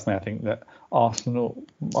 Personally, I think that Arsenal,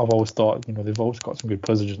 I've always thought, they've always got some good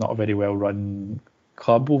players. They're just not a very well run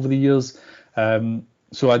club over the years.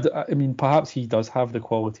 So I mean, perhaps he does have the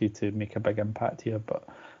quality to make a big impact here, but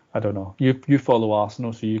I don't know. You follow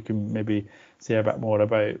Arsenal, so you can maybe say a bit more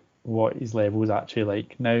about what his level is actually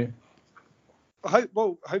like now.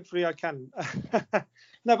 Hopefully I can.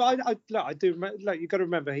 No, but I do. Look, you've got to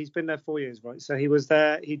remember he's been there 4 years, right? So he was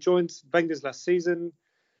there. He joined Wenger's last season.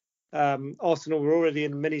 Arsenal were already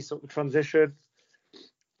in a mini sort of transition.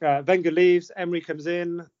 Wenger leaves, Emery comes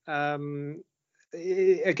in.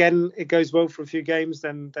 Again, it goes well for a few games,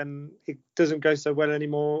 then it doesn't go so well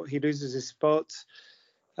anymore. He loses his spot,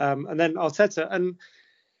 and then Arteta. And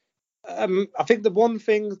I think the one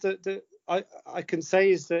thing that I can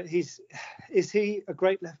say is that is he a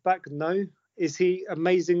great left back? No. Is he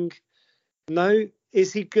amazing? No.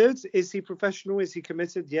 Is he good? Is he professional? Is he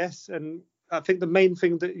committed? Yes. And I think the main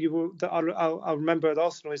thing that I'll remember at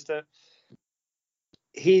Arsenal is that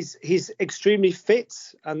he's extremely fit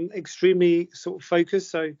and extremely sort of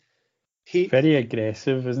focused. So He's very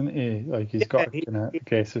aggressive, isn't he? Like he's got a kind of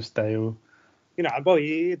aggressive style. You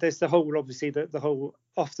know, there's the whole, obviously, the whole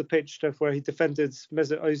off the pitch stuff where he defended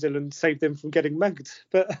Mesut Ozil and saved him from getting mugged.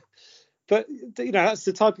 But you know, that's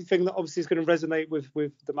the type of thing that obviously is going to resonate with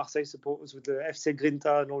the Marseille supporters, with the FC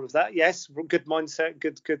Grinta and all of that. Yes, good mindset,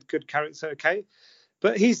 good character, okay.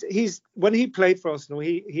 But he's when he played for Arsenal,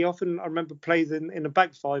 he often, I remember, played in a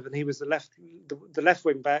back five, and he was the left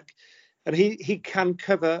wing back, and he can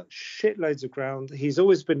cover shitloads of ground. He's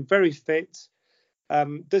always been very fit.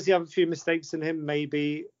 Does he have a few mistakes in him?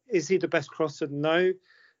 Maybe. Is he the best crosser? No,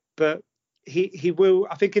 but he will.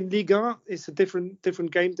 I think in Ligue 1 it's a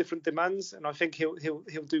different game, different demands, and I think he'll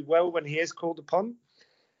do well when he is called upon.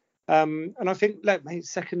 And I think,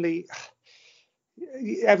 secondly,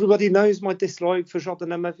 everybody knows my dislike for Jordan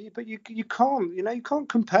Amavi, but you can't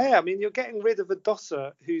compare. I mean, you're getting rid of a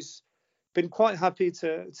Dosser who's been quite happy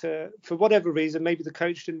to for whatever reason. Maybe the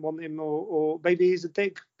coach didn't want him, or maybe he's a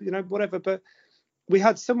dick, whatever. But we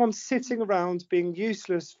had someone sitting around being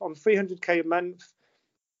useless on 300k a month,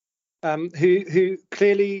 who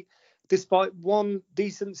clearly, despite one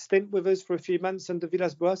decent stint with us for a few months under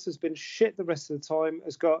Villas-Boas, has been shit the rest of the time.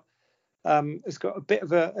 Has got a bit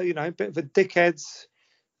of a dickhead's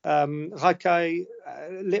Rakai,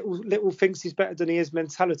 little thinks he's better than he is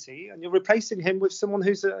mentality, and you're replacing him with someone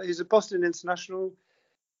who's a Boston international,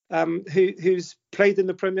 who's played in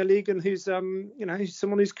the Premier League, and who's who's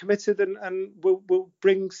someone who's committed and will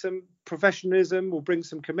bring some professionalism, will bring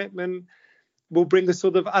some commitment, will bring a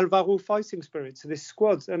sort of Alvaro fighting spirit to this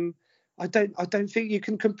squad. And I don't think you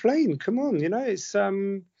can complain. Come on,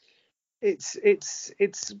 it's.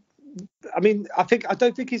 I mean, I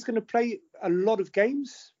don't think he's going to play a lot of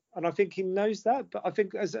games, and I think he knows that. But I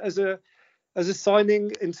think as a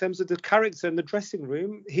signing, in terms of the character and the dressing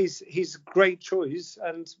room, he's a great choice,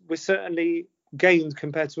 and we're certainly gained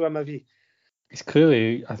compared to Amavi. He's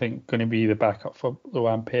clearly, I think, going to be the backup for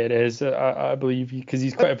Luan Perez, I believe, because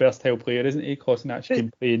he's quite a versatile player, isn't he? Kolasinac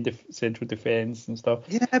can play in central defence and stuff.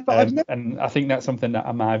 Yeah, but and I think that's something that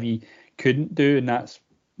Amavi couldn't do, and that's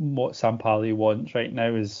what Sampaoli wants right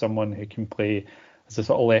now, is someone who can play as a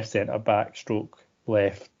sort of left centre back stroke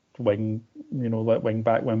left wing, wing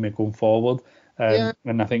back when we're going forward.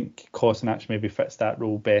 And I think Kolasinac maybe fits that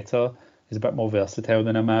role better. He's a bit more versatile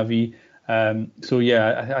than Amavi. So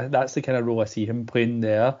yeah, that's the kind of role I see him playing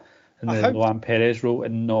there, in the Luan Perez role,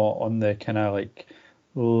 and not on the kind of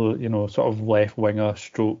sort of left winger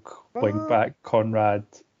stroke wing back Conrad,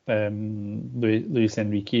 Luis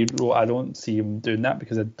Enrique role. I don't see him doing that,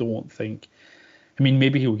 because I don't think. I mean,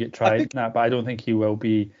 maybe he'll get tried in that, but I don't think he will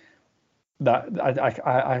be. That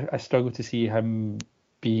I struggle to see him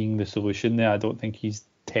being the solution there. I don't think he's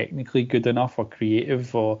technically good enough or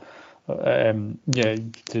creative or to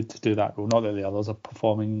do that role. Not that the others are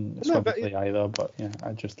performing swimmingly either, but yeah,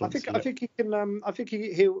 I just don't see it. I think he can. I think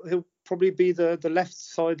he'll probably be the left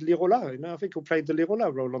side Lirola. I think he'll play the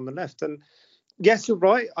Lirola role on the left. And yes, you're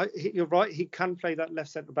right. You're right. He can play that left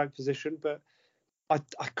centre back position, but I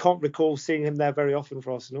can't recall seeing him there very often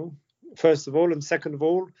for Arsenal. First of all, and second of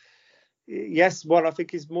all, yes, well, I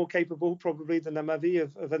think he's more capable probably than Amavi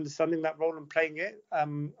of understanding that role and playing it.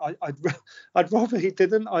 I'd rather he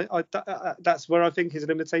didn't. That's where I think his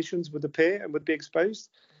limitations would appear and would be exposed.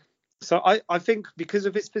 So I think because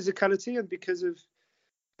of his physicality and because of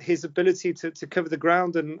his ability to cover the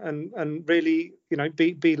ground and really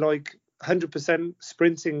be like 100%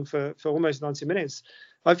 sprinting for almost 90 minutes,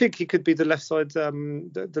 I think he could be the left side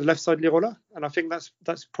Lirola, and I think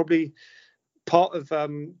that's probably part of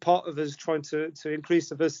us trying to increase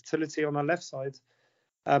the versatility on our left side.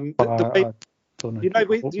 The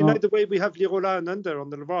way we have Lirola and Under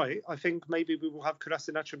on the right, I think maybe we will have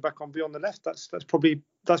Kolasinac and Bakambu on the left. That's probably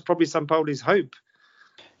Sampaoli's hope.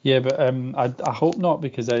 Yeah, but I hope not,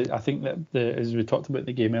 because I think that as we talked about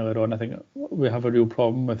the game earlier on, I think we have a real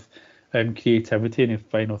problem with creativity in the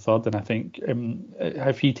final third, and I think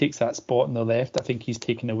if he takes that spot on the left, I think he's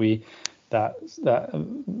taken away that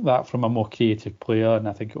from a more creative player, and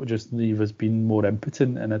I think it will just leave us being more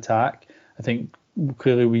impotent in attack. I think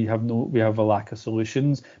clearly we have a lack of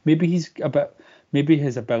solutions. Maybe his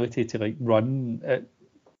ability to like run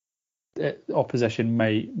at opposition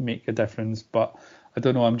might make a difference, but I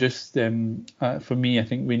don't know. I'm just for me, I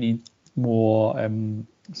think we need more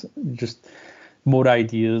just more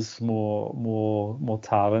ideas, more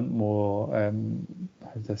talent, more how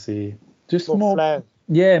do I say, just More flair.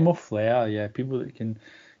 Yeah, more flair. Yeah, people that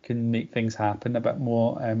can make things happen a bit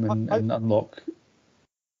more and unlock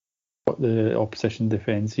what the opposition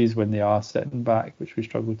defences when they are sitting back, which we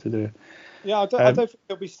struggle to do. Yeah, I don't think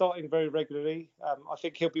he'll be starting very regularly. I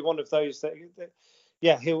think he'll be one of those that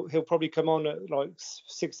yeah, he'll probably come on at like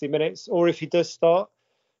 60 minutes, or if he does start,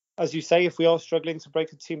 as you say, if we are struggling to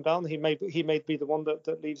break a team down, he may be the one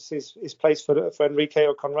that leaves his place for Enrique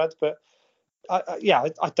or Conrad. But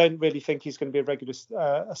I don't really think he's going to be a regular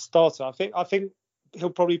starter. I think he'll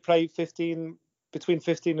probably play between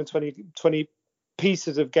 15 and 20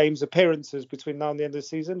 pieces of games appearances between now and the end of the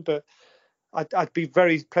season. But I'd be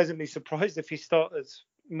very pleasantly surprised if he started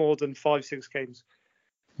more than 5-6 games.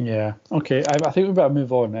 Yeah. Okay. I think we better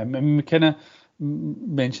move on. I mean, we kind of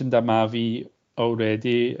mentioned Amavi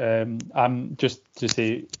already. I'm just to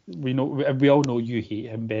say we all know you hate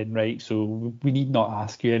him, Ben, right? So we need not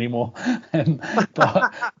ask you anymore.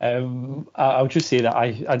 But I'll just say that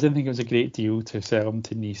I didn't think it was a great deal to sell him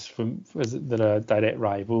to Nice as they're a direct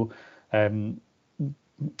rival.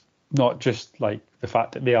 Not just like the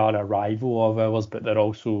fact that they are a rival of ours, but they're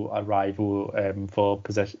also a rival for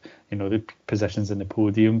position, the positions in the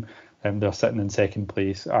podium. They're sitting in second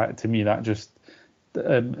place. To me, that just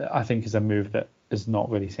I think is a move that is not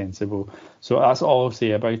very sensible. So that's all I'll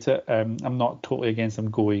say about it. I'm not totally against them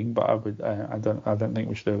going, but I don't think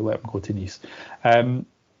we should let them go to Nice.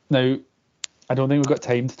 Now, I don't think we've got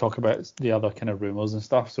time to talk about the other kind of rumours and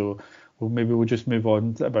stuff. So maybe we'll just move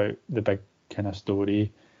on about the big kind of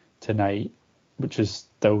story tonight, which is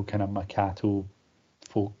still kind of Mercato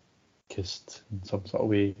focused in some sort of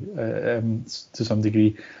way to some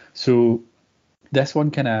degree. So this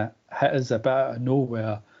one kind of hit us a bit out of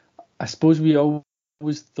nowhere. I suppose we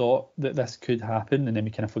always thought that this could happen, and then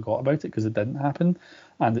we kind of forgot about it because it didn't happen,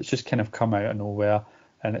 and it's just kind of come out of nowhere.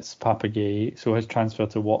 And it's Papagay. So his transfer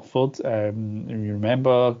to Watford. You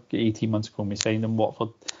remember 18 months ago when we signed him, Watford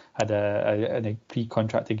had a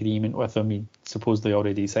pre-contract agreement with him. He supposedly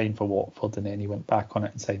already signed for Watford, and then he went back on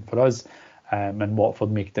it and signed for us. And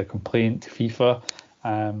Watford made a complaint to FIFA,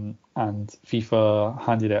 and FIFA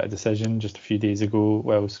handed out a decision just a few days ago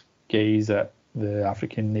whilst Gay's at the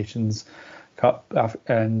African Nations Cup,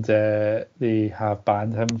 and they have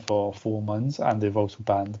banned him for 4 months, and they've also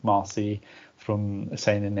banned Marseille from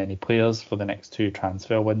signing any players for the next 2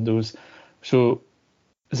 transfer windows. So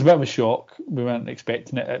it's a bit of a shock. We weren't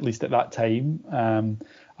expecting it, at least at that time.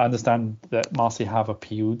 I understand that Marseille have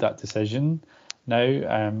appealed that decision now,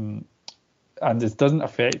 and it doesn't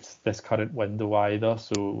affect this current window either.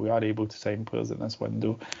 So we are able to sign players in this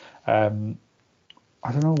window.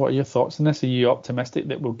 I don't know, what are your thoughts on this? Are you optimistic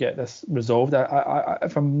that we'll get this resolved?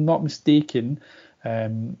 If I'm not mistaken,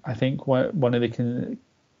 I think one of the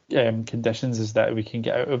conditions is that we can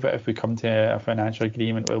get out of it if we come to a financial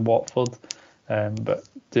agreement with Watford. But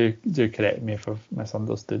do correct me if I've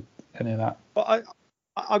misunderstood any of that. But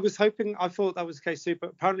I was hoping, I thought that was the case too, but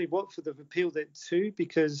apparently Watford have appealed it too,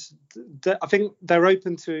 because I think they're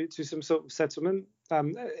open to some sort of settlement.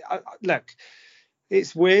 Look,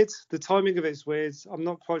 it's weird. The timing of it's weird. I'm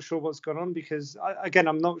not quite sure what's gone on, because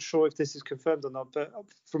I'm not sure if this is confirmed or not, but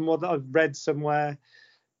from what I've read somewhere,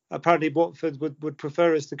 apparently Watford would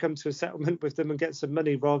prefer us to come to a settlement with them and get some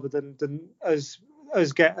money rather than us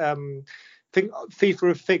get I think FIFA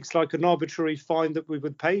have fixed like an arbitrary fine that we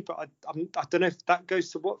would pay, but I don't know if that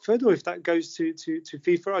goes to Watford or if that goes to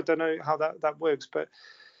FIFA. I don't know how that works, but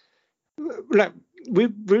look, we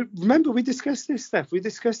remember we discussed this, Steph. We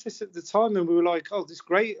discussed this at the time, and we were like, "Oh, this is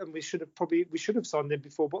great," and we should have signed him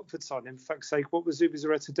before Watford signed him. For fuck's sake, what was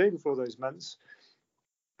Zubizarreta doing for all those months?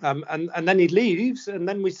 And then he leaves, and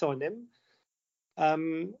then we sign him.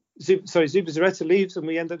 Zubizarreta leaves, and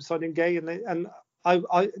we end up signing Gay, and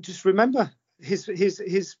I just remember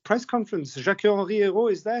his press conference. Jacques-Henri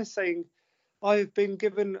Hérault is there saying, "I have been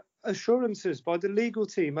given assurances by the legal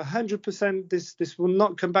team, 100%. This will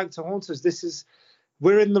not come back to haunt us. This is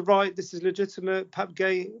we're in the right. This is legitimate. Pape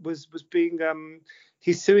Gay was being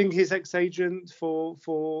he's suing his ex-agent for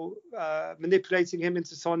manipulating him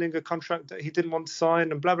into signing a contract that he didn't want to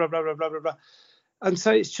sign, and blah blah blah blah blah blah blah. And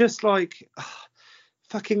so it's just like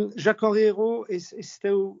fucking Jacques Henriot is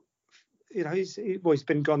still, you know, he's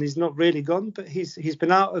been gone. He's not really gone, but he's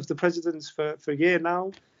been out of the presidents for a year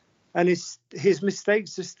now, and his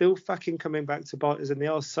mistakes are still fucking coming back to bite us in the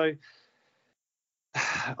arse. So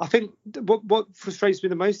I think what frustrates me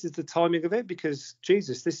the most is the timing of it, because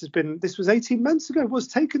Jesus, this was 18 months ago. What's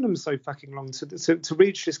taken them so fucking long to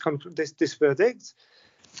reach this verdict?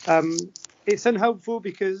 It's unhelpful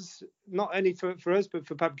because not only for us but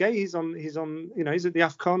for Pape Gay, he's on he's at the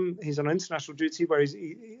AFCON, he's on international duty where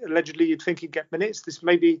allegedly you'd think he'd get minutes. This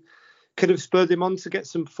maybe could have spurred him on to get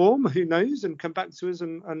some form, who knows, and come back to us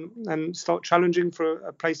and start challenging for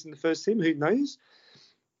a place in the first team, who knows.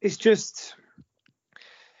 It's just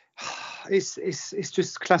it's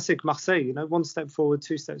just classic Marseille, you know, one step forward,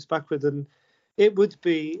 two steps backward, and it would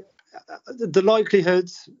be the likelihood,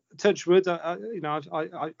 touch wood, I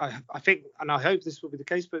think, and I hope this will be the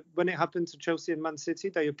case, but when it happened to Chelsea and Man City,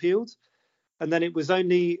 they appealed, and then it was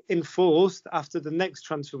only enforced after the next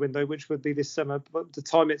transfer window, which would be this summer, but the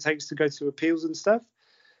time it takes to go to appeals and stuff.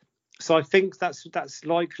 So I think that's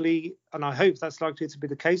likely, and I hope that's likely to be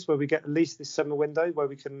the case, where we get at least this summer window where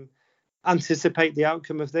we can anticipate the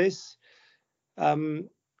outcome of this.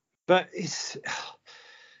 But it's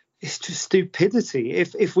just stupidity.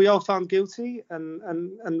 If we are found guilty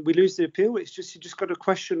and we lose the appeal, it's just, you just got to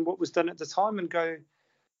question what was done at the time and go.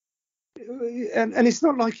 And it's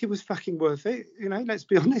not like it was fucking worth it, you know. Let's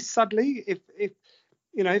be honest. Sadly,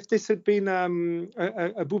 if this had been a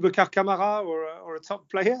Boubacar Kamara or a top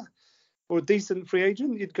player or a decent free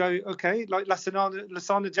agent, you'd go, okay, like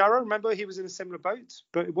Lassana Diarra. Remember, he was in a similar boat,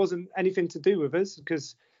 but it wasn't anything to do with us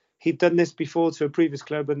because he'd done this before to a previous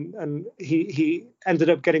club, and he ended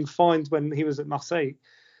up getting fined when he was at Marseille.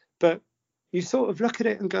 But you sort of look at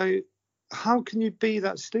it and go, how can you be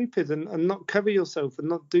that stupid and not cover yourself and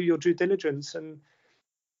not do your due diligence? And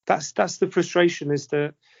that's the frustration, is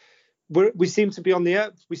that we seem to be on the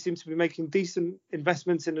up. We seem to be making decent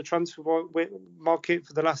investments in the transfer market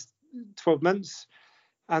for the last 12 months.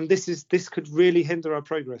 And this could really hinder our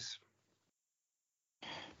progress.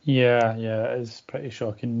 Yeah, it's pretty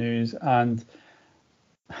shocking news, and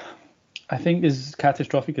I think as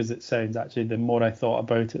catastrophic as it sounds, actually, the more I thought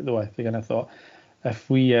about it, though, I thought if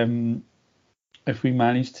we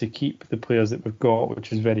manage to keep the players that we've got,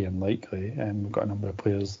 which is very unlikely, and we've got a number of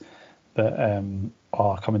players that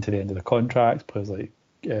are coming to the end of the contracts, players like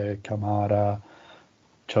Kamara,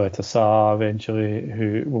 Chaleta Sarr eventually,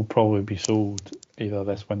 who will probably be sold either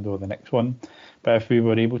this window or the next one. But if we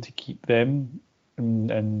were able to keep them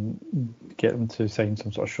and get them to sign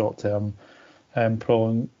some sort of short-term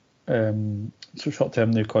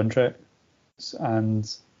short-term new contracts,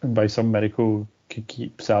 and by some miracle could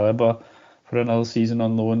keep Saliba for another season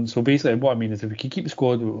on loan. So basically what I mean is, if we can keep the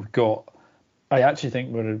squad that we've got, I actually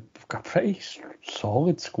think we've got a pretty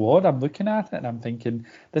solid squad. I'm looking at it and I'm thinking,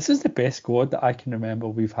 this is the best squad that I can remember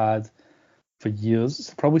we've had for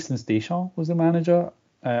years, probably since Deschamps was the manager.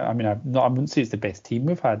 I wouldn't say it's the best team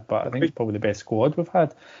we've had, but I think it's probably the best squad we've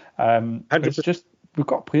had. It's just, we've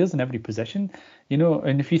got players in every position, you know.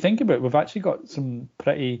 And if you think about it, we've actually got some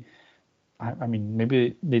pretty, I mean,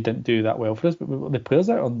 maybe they didn't do that well for us, but the players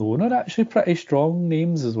that are on loan are actually pretty strong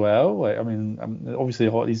names as well. Like, I mean, obviously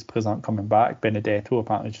a lot of these players aren't coming back. Benedetto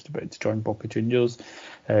apparently just about to join Boca Juniors.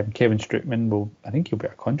 Kevin Strickman I think he'll be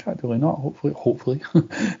a contract, will he not? Hopefully.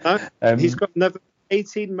 No, he's got another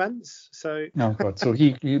 18 months, so oh god, so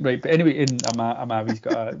he right. But anyway, in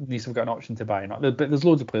Amavi's needs have got an option to buy. But there's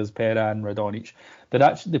loads of players, Peran, Radonic. They're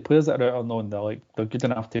actually the players that are out on loan. They're good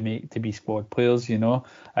enough to be squad players, you know.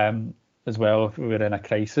 As well, if we're in a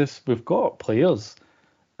crisis, we've got players,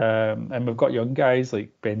 and we've got young guys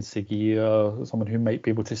like Ben Seguir, someone who might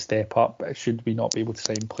be able to step up. But should we not be able to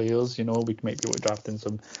sign players, you know, we might be able to draft in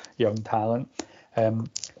some young talent.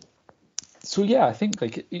 So yeah, I think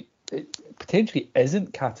like it potentially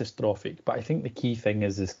isn't catastrophic, but I think the key thing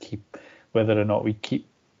is keep whether or not we keep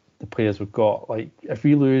the players we've got. Like if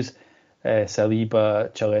we lose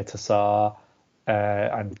Saliba, Chaleta Sarr,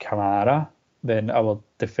 and Kamara, then our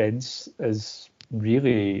defence is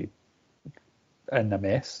really in a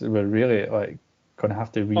mess. We're really like going to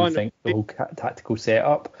have to rethink the whole tactical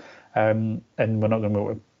setup, and we're not going to be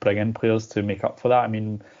able to bring in players to make up for that. I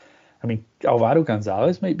mean, Alvaro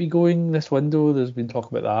Gonzalez might be going this window. There's been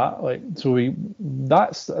talk about that. Like, so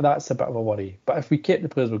that's a bit of a worry. But if we keep the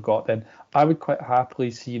players we've got, then I would quite happily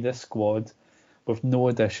see this squad with no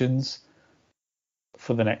additions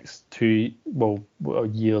for the next a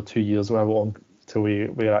year or 2 years, however long, till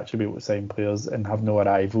we're actually be able to sign players and have no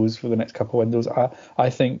arrivals for the next couple of windows. I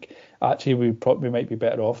think actually we probably might be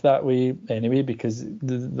better off that way anyway, because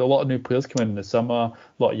a lot of new players come in the summer, a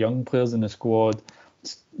lot of young players in the squad.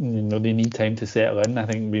 They need time to settle in. I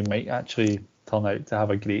think we might actually turn out to have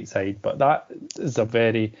a great side, but that is a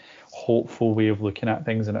very hopeful way of looking at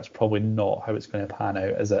things, and it's probably not how it's going to pan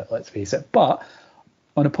out, is it? Let's face it. But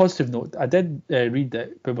on a positive note, I did read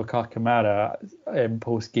that Boubacar Kamara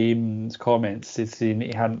post game's comments saying that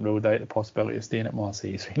he hadn't ruled out the possibility of staying at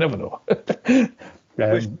Marseille, so you never know. But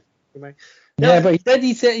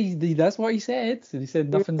he said that's what he said. So he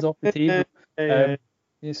said nothing's off the table.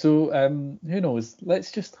 So who knows?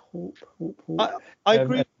 Let's just hope. I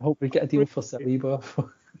agree. Hope we get a deal for Saliba.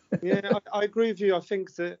 I agree with you. I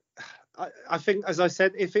think that I think, as I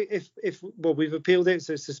said, if we've appealed it,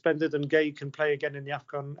 so it's suspended, and Gay can play again in the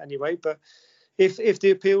AFCON anyway. But if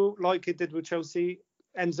the appeal, like it did with Chelsea,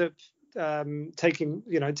 ends up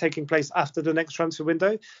taking place after the next transfer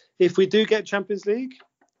window, if we do get Champions League,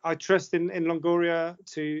 I trust in Longoria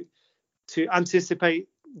to anticipate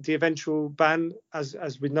the eventual ban,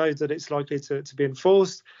 as we know that it's likely to be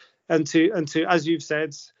enforced, and to as you've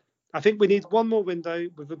said, I think we need one more window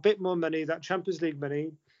with a bit more money, that Champions League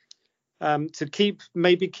money, to keep a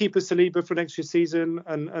Saliba for next year's season,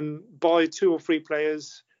 and buy 2 or 3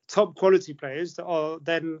 players, top quality players, that are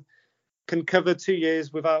then can cover 2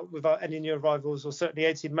 years without any new arrivals, or certainly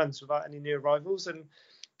 18 months without any new arrivals. And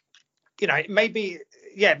it may be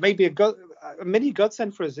a mini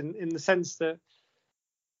godsend for us in the sense that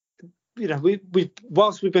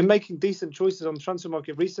whilst we've been making decent choices on the transfer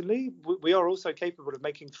market recently, we are also capable of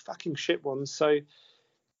making fucking shit ones. So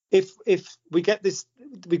if we get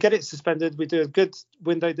it suspended, we do a good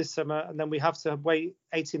window this summer, and then we have to wait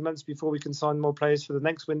 18 months before we can sign more players for the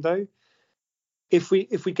next window. If we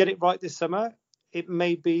get it right this summer, it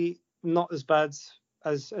may be not as bad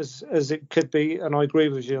as it could be, and I agree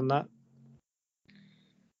with you on that.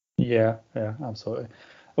 Yeah, absolutely.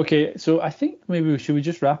 Okay, so I think maybe should we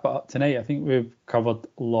just wrap it up tonight? I think we've covered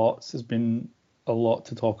lots. There's been a lot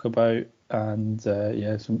to talk about, and so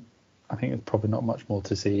I think there's probably not much more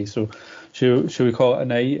to say. So should we call it a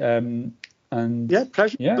night? And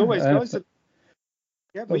pleasure. As always, guys.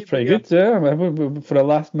 That was pretty good. For a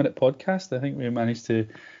last minute podcast, I think we managed to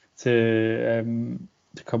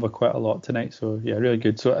cover quite a lot tonight. So really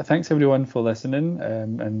good. So thanks everyone for listening,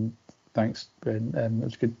 and thanks, Ben. It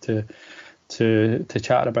was good to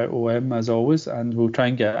chat about OM as always, and we'll try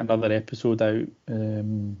and get another episode out.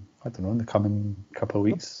 I don't know, in the coming couple of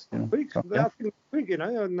weeks. And as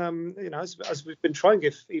we've been trying,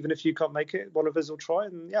 even if you can't make it, one of us will try,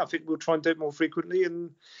 and I think we'll try and do it more frequently.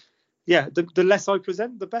 And the less I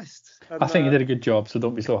present, the best. And, I think you did a good job, so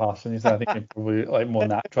don't be so harsh on yourself. I think you're probably like more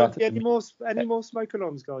natural. Any more smoke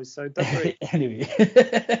alongs, guys? So don't worry. Anyway,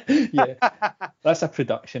 that's a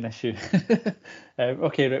production issue.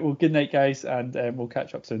 Okay, right. Well, good night, guys, and we'll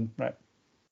catch up soon. Right.